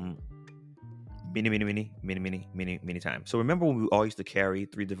many times. So remember when we all used to carry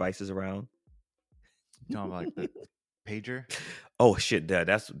 3 devices around? You talking about like the pager? Oh shit,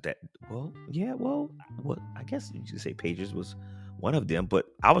 that's that. Well, yeah, what I guess you could say pagers was one of them, but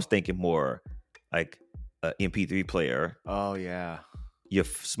I was thinking more like an MP3 player. Oh yeah, your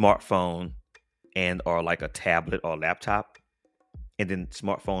smartphone, and or like a tablet or laptop, and then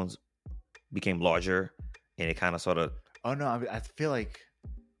smartphones became larger, and it kind of sort of. Oh no, I feel like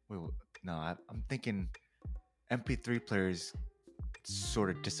I'm thinking MP3 players sort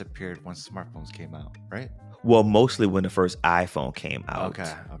of disappeared once smartphones came out, right? Well, mostly when the first iPhone came out.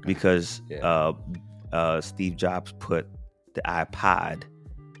 Okay. Because Steve Jobs put the iPod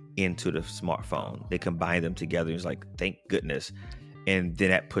into the smartphone. They combined them together. It's like, thank goodness. And then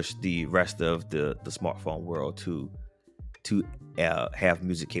that pushed the rest of the smartphone world to have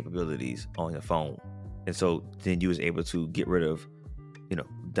music capabilities on your phone. And so then you was able to get rid of,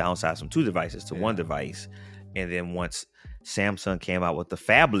 downsize from 2 devices to 1 device. And then once Samsung came out with the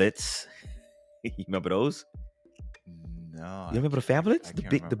phablets, you remember those? No. You remember the phablets?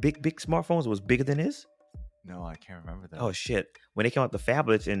 The big smartphones was bigger than this? No, I can't remember that. Oh shit. When they came out the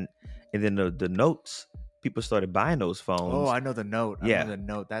phablets and then the notes, people started buying those phones. Oh, I know the Note. Yeah. I know the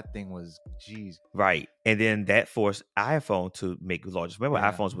Note. That thing was, geez. Right. And then that forced iPhone to make larger. Remember,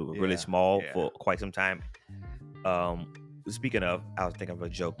 iPhones were really small for quite some time. Speaking of, I was thinking of a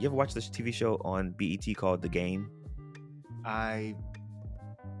joke. You ever watch this TV show on BET called The Game? I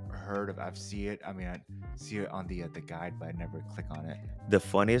heard of. I've seen it. I mean, I see it on the guide, but I never click on it. The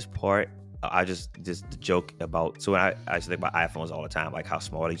funniest part, I just joke about. So when I used to think about iPhones all the time, like how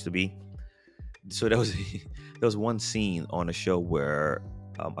small they used to be. So there was one scene on the show where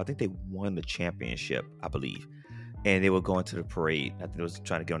I think they won the championship, I believe, and they were going to the parade. I think they was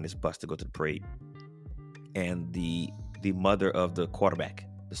trying to get on this bus to go to the parade, and the mother of the quarterback,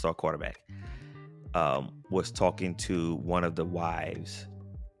 the star quarterback, was talking to one of the wives,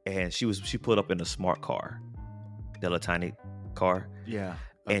 and she pulled up in a smart car, the little tiny car. Yeah.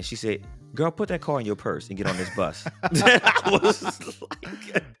 And she said, "Girl, put that car in your purse and get on this bus." I was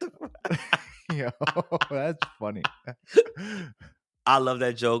like, yo, that's funny. I love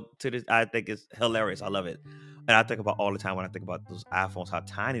that joke to this. I think it's hilarious. I love it. And I think about all the time when I think about those iPhones, how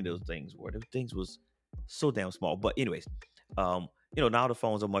tiny those things were. Those things was so damn small. But anyways, now the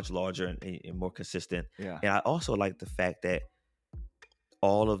phones are much larger and more consistent. Yeah. And I also like the fact that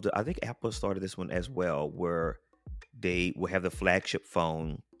I think Apple started this one as well, where they will have the flagship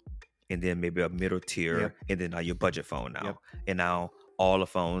phone and then maybe a middle tier, Yep. and then now your budget phone now. Yep. And now all the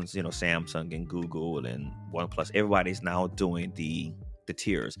phones, Samsung and Google and OnePlus, everybody's now doing the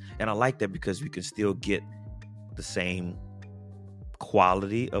tiers. And I like that because we can still get the same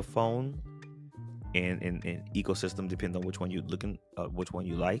quality of phone and ecosystem, depending on which one you're looking, which one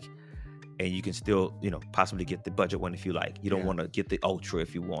you like. And you can still, possibly get the budget one if you like. You don't want to get the Ultra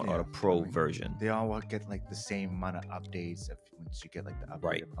if you want, or the Pro version. They all will get like the same amount of updates once you get like the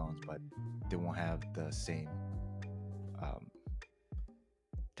upgraded phones, but they won't have the same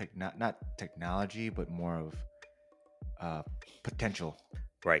not technology, but more of potential.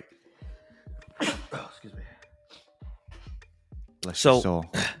 Right. Excuse me. Bless your soul.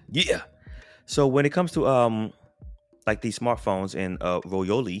 Yeah. So when it comes to like these smartphones and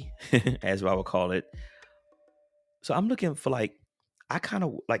Royoli, as I would call it. So I'm looking for I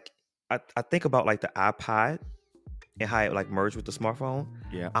think about like the iPod and how it like merged with the smartphone.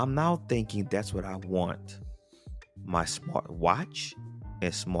 Yeah. I'm now thinking that's what I want my smartwatch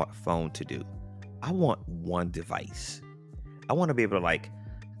and smartphone to do. I want one device. I want to be able to like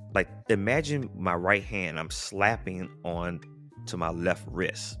imagine my right hand, I'm slapping on to my left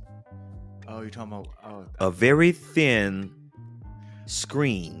wrist. Oh, you're talking about a very thin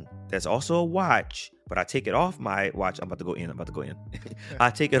screen that's also a watch, but I take it off my watch. I'm about to go in. I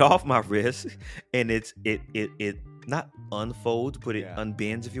take it off my wrist, and it not unfolds, but it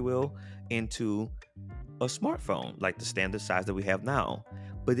unbends, if you will, into a smartphone, like the standard size that we have now.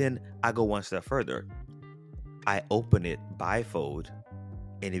 But then I go one step further. I open it bifold,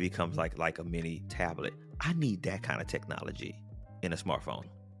 and it becomes like a mini tablet. I need that kind of technology in a smartphone.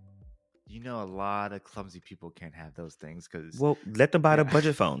 A lot of clumsy people can't have those things because. Well, let them buy the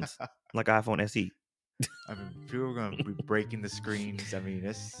budget phones like iPhone SE. I mean, people are going to be breaking the screens. I mean,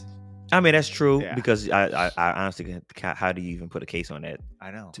 that's true because I honestly, how do you even put a case on that?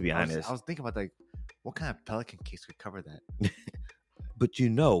 I know. To be honest, I was thinking about what kind of Pelican case could cover that. But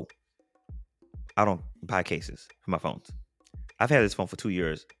I don't buy cases for my phones. I've had this phone for 2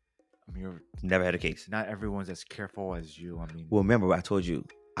 years. I mean, never had a case. Not everyone's as careful as you. I mean, well, remember I told you.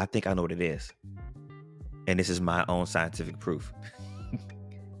 I think I know what it is. And this is my own scientific proof.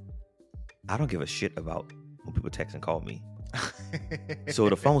 I don't give a shit about when people text and call me. So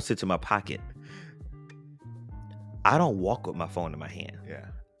the phone sits in my pocket. I don't walk with my phone in my hand. Yeah.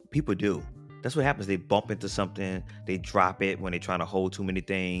 People do. That's what happens. They bump into something. They drop it when they're trying to hold too many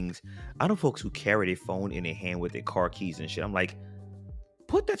things. I know folks who carry their phone in their hand with their car keys and shit. I'm like,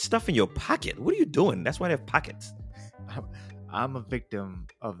 put that stuff in your pocket. What are you doing? That's why they have pockets. I'm a victim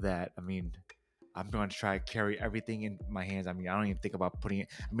of that. I mean, I'm going to try to carry everything in my hands. I mean, I don't even think about putting it.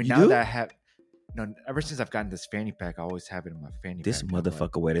 I mean, that I have, ever since I've gotten this fanny pack, I always have it in my fanny pack. This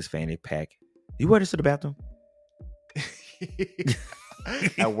motherfucker wear this fanny pack. You wear this to the bathroom?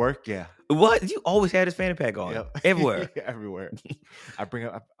 At work, yeah. What? You always had this fanny pack on? Yep. Everywhere? Everywhere. I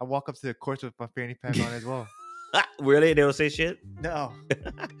walk up to the course with my fanny pack on as well. Really? They don't say shit? No.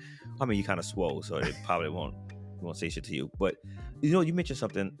 I mean, you kind of swole, so they probably won't say shit to you. But you mentioned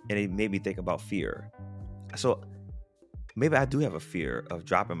something and it made me think about fear. So maybe I do have a fear of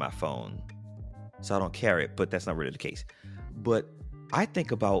dropping my phone, so I don't carry it, but that's not really the case. But I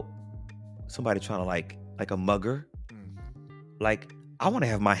think about somebody trying to like a mugger. Like, I want to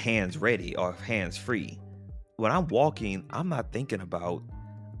have my hands ready or hands free. When I'm walking, when I'm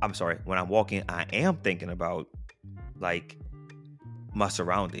walking, I am thinking about like my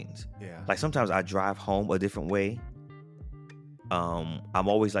surroundings. Yeah. Like sometimes I drive home a different way. I'm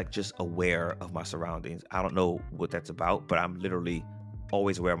always like just aware of my surroundings. I don't know what that's about, but I'm literally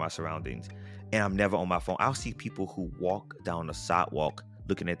always aware of my surroundings. And I'm never on my phone. I'll see people who walk down the sidewalk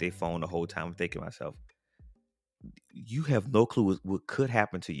looking at their phone the whole time. I'm thinking to myself, you have no clue what could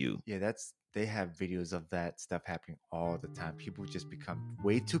happen to you. Yeah, they have videos of that stuff happening all the time. People just become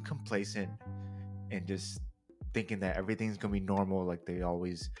way too complacent and just thinking that everything's gonna be normal, like they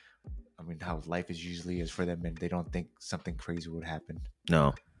always. I mean, how life is usually is for them, and they don't think something crazy would happen.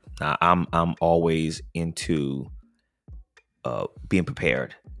 No, I'm always into being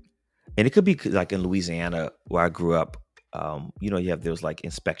prepared, and it could be like in Louisiana where I grew up. You have those like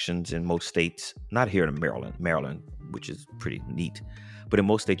inspections in most states. Not here in Maryland, which is pretty neat, but in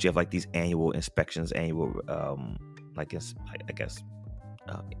most states you have like these annual inspections,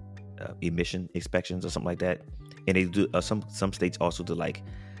 emission inspections or something like that. And they do some states also do like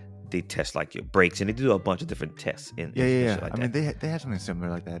they test like your brakes, and they do a bunch of different tests. And Yeah. like I mean, they have something similar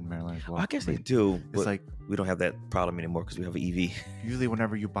like that in Maryland as well. I guess mean, they do, but it's like we don't have that problem anymore because we have an EV. usually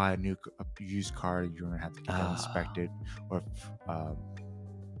whenever you buy a used car, you're gonna have to get that inspected, or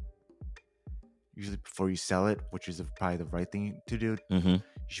usually before you sell it, which is probably the right thing to do. Mm-hmm. You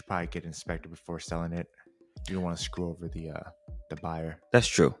should probably get inspected before selling it. You don't want to screw over the buyer. That's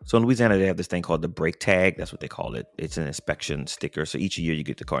true. So in Louisiana, they have this thing called the brake tag. That's what they call it. It's an inspection sticker. So each year you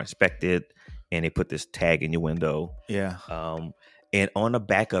get the car inspected, and they put this tag in your window. Yeah. And on the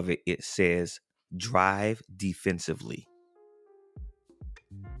back of it, it says "Drive defensively,"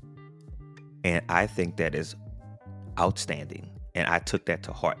 and I think that is outstanding. And I took that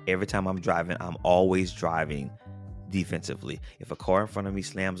to heart. Every time I'm driving, I'm always driving defensively. If a car in front of me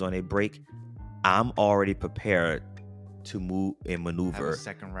slams on a brake, I'm already prepared to move and maneuver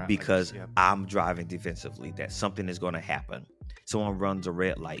because I'm driving defensively. That something is going to happen. Someone runs a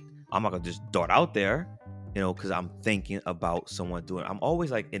red light. I'm not going to just dart out there, because I'm thinking about someone doing it. I'm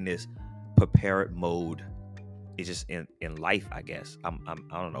always like in this prepared mode. It's just in life, I guess. I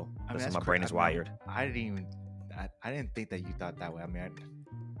don't know. That's my brain is wired. I didn't think that you thought that way. I mean,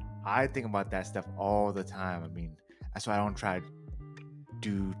 I think about that stuff all the time. I mean, that's why I don't try to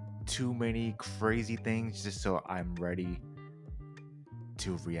do too many crazy things, just so I'm ready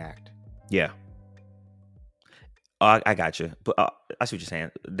to react. Yeah. I got you. But I see what you're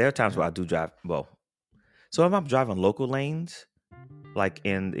saying. There are times where I do drive. Well, so if I'm driving local lanes, like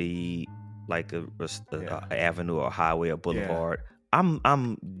in the a avenue or highway or boulevard,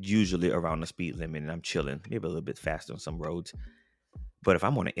 I'm usually around the speed limit and I'm chilling, maybe a little bit faster on some roads. But if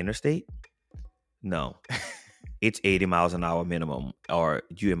I'm on an interstate, no. It's 80 miles an hour minimum, or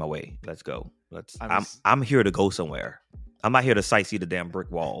you in my way. Let's go. I'm here to go somewhere. I'm not here to sightsee the damn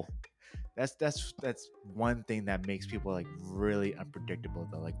brick wall. That's one thing that makes people like really unpredictable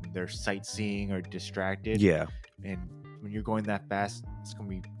though. Like when they're sightseeing or distracted. Yeah. And when you're going that fast, it's gonna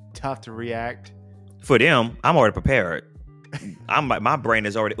be tough to react. For them, I'm already prepared. I'm like, my brain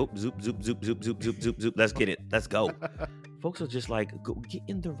is already zoop, zoop, zoop, zoop, zoop, zoop, zoop, zoop. Let's get it. Let's go. Folks are just like, go get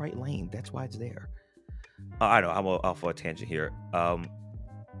in the right lane. That's why it's there. I know I'm off for a tangent here.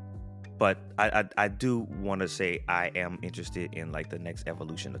 But I do want to say I am interested in like the next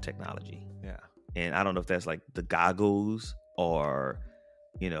evolution of technology. Yeah. And I don't know if that's like the goggles or,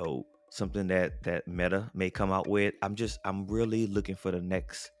 something that Meta may come out with. I'm really looking for the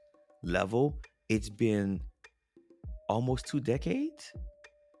next level. It's been almost 2 decades.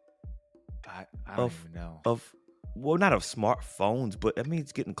 I don't even know. Well, not of smartphones, but I mean,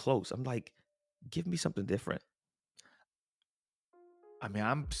 it's getting close. I'm like, give me something different. I mean,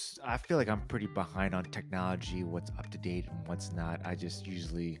 I feel like I'm pretty behind on technology, what's up to date and what's not. I just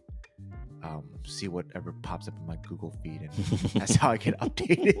usually see whatever pops up in my Google feed, and that's how I get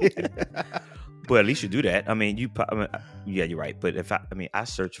updated. But at least you do that. I mean, yeah, you're right. But I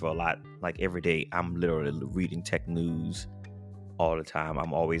search for a lot. Like every day, I'm literally reading tech news all the time.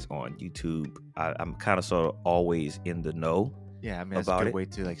 I'm always on YouTube. I'm kind of sort of always in the know. Yeah, I mean, that's a good way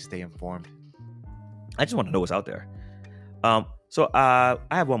to like stay informed. I just want to know what's out there. So I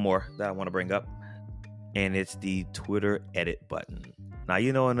have one more that I want to bring up, and it's the Twitter edit button. Now,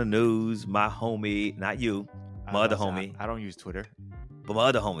 in the news, my homie, not you, my other homie. I don't use Twitter. But my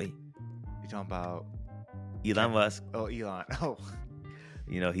other homie. You talking about Elon Musk? Oh, Elon. Oh.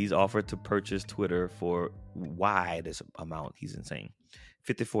 He's offered to purchase Twitter for this amount. He's insane.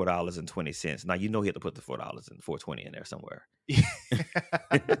 $54.20. Now, he had to put the $4.20 in there somewhere.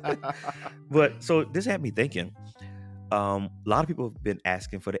 But so this had me thinking. A lot of people have been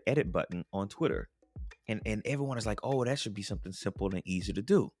asking for the edit button on Twitter. And everyone is like, oh, that should be something simple and easy to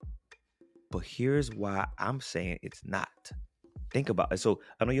do. But here's why I'm saying it's not. Think about it. So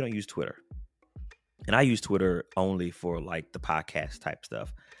I know you don't use Twitter. And I use Twitter only for like the podcast type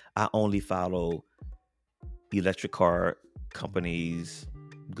stuff. I only follow electric car companies,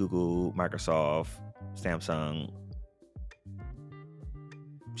 Google, Microsoft, Samsung.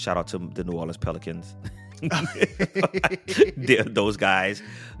 Shout out to the New Orleans Pelicans. Those guys,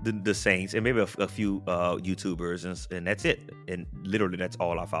 the Saints, and maybe a few YouTubers, and that's it. And literally, that's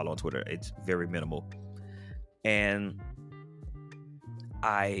all I follow on Twitter. It's very minimal. And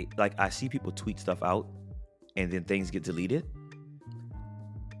I see people tweet stuff out, and then things get deleted.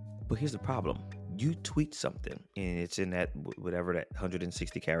 But here's the problem: you tweet something, and it's in that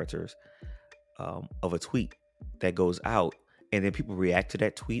 160 characters of a tweet that goes out. And then people react to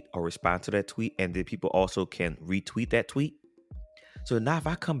that tweet or respond to that tweet. And then people also can retweet that tweet. So now if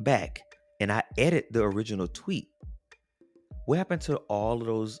I come back and I edit the original tweet, what happened to all of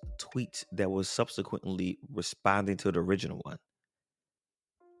those tweets that was subsequently responding to the original one?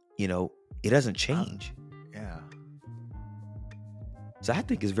 it doesn't change. Yeah. So I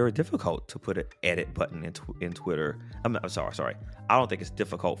think it's very difficult to put an edit button in Twitter. I'm sorry. I don't think it's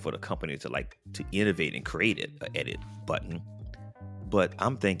difficult for the company to innovate and create an edit button. But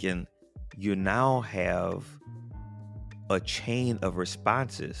I'm thinking you now have a chain of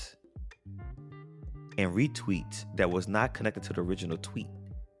responses and retweets that was not connected to the original tweet.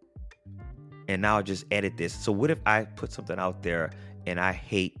 And now I just edit this. So what if I put something out there and I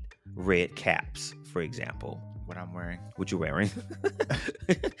hate red caps, for example? What I'm wearing. What you're wearing.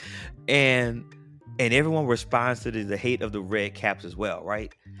 and everyone responds to the hate of the red caps as well,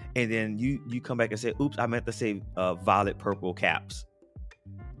 right? And then you come back and say, oops, I meant to say violet purple caps.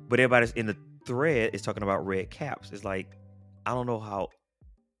 But everybody's in the thread is talking about red caps. It's like, I don't know how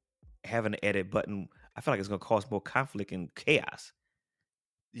having an edit button, I feel like it's going to cause more conflict and chaos.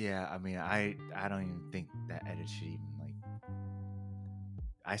 Yeah, I mean, I don't even think that edit should even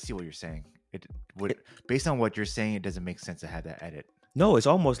I see what you're saying. Based on what you're saying, it doesn't make sense to have that edit. No, it's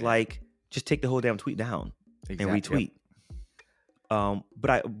almost like just take the whole damn tweet down and retweet. Yep.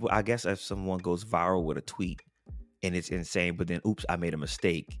 But I guess if someone goes viral with a tweet and it's insane, but then oops, I made a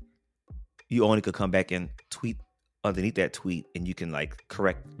mistake, you only could come back and tweet underneath that tweet, and you can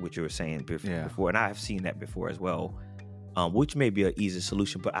correct what you were saying before. And I have seen that before as well, which may be an easy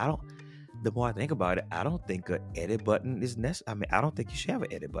solution. But the more I think about it, I don't think an edit button is necessary. I mean, I don't think you should have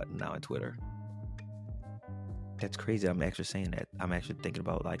an edit button now in Twitter. That's crazy. I'm actually saying that. I'm actually thinking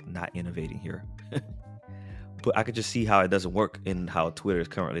about not innovating here. But I could just see how it doesn't work in how Twitter is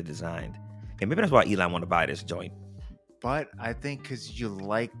currently designed. And maybe that's why Elon wanted to buy this joint. But I think because you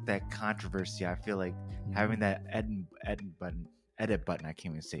like that controversy, I feel like having that edit button, I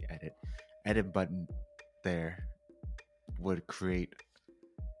can't even say edit button there would create,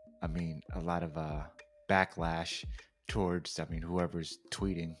 a lot of backlash towards, whoever's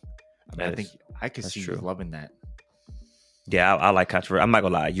tweeting. I think I could see you loving that. Yeah, I like controversy. I'm not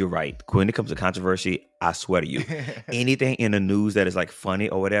gonna lie, you're right. When it comes to controversy, I swear to you, anything in the news that is funny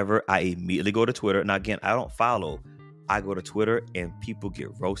or whatever, I immediately go to Twitter. Now again, I don't follow. I go to Twitter and people get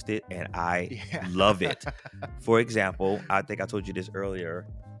roasted, and I love it. For example, I think I told you this earlier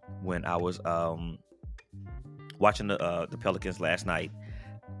when I was watching the Pelicans last night,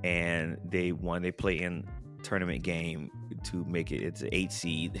 and they won. They play in tournament game to make it's an 8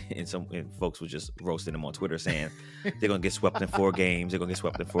 seed, and folks were just roasting them on Twitter saying they're gonna get swept in 4 games. They're gonna get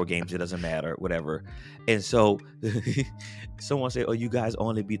swept in 4 games. It doesn't matter, whatever. And so someone said, "Oh, you guys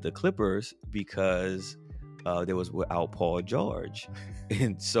only beat the Clippers because there was without Paul George."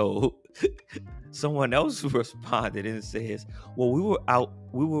 And so someone else responded and says, "Well,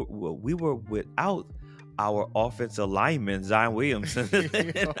 we were without our offensive lineman, Zion Williamson."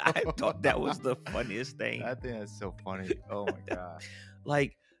 And I thought that was the funniest thing. I think that's so funny. Oh my god!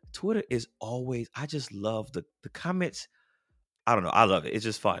 Twitter is always. I just love the comments. I don't know. I love it. It's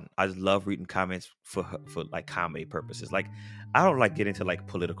just fun. I just love reading comments for comedy purposes. I don't get into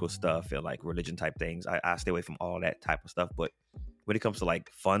political stuff and religion type things. I stay away from all that type of stuff. But when it comes to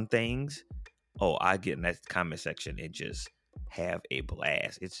fun things, I get in that comment section and just have a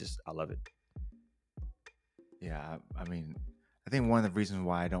blast. It's just, I love it. Yeah, I think one of the reasons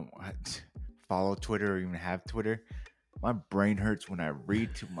why I don't follow Twitter or even have Twitter, my brain hurts when I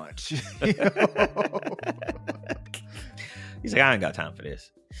read too much. He's like, I ain't got time for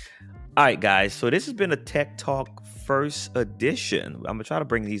this. All right, guys. So this has been a Tech Talk first edition. I'm going to try to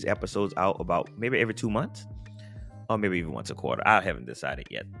bring these episodes out about maybe every 2 months or maybe even once a quarter. I haven't decided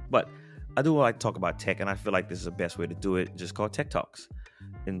yet. But I do like to talk about tech, and I feel like this is the best way to do it, just called Tech Talks.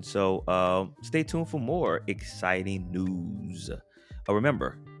 And so stay tuned for more exciting news.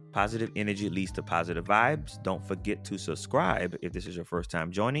 Remember, positive energy leads to positive vibes. Don't forget to subscribe if this is your first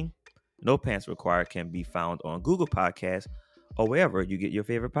time joining. No Pants Required can be found on Google Podcasts or wherever you get your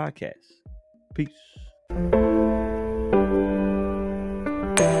favorite podcasts. Peace.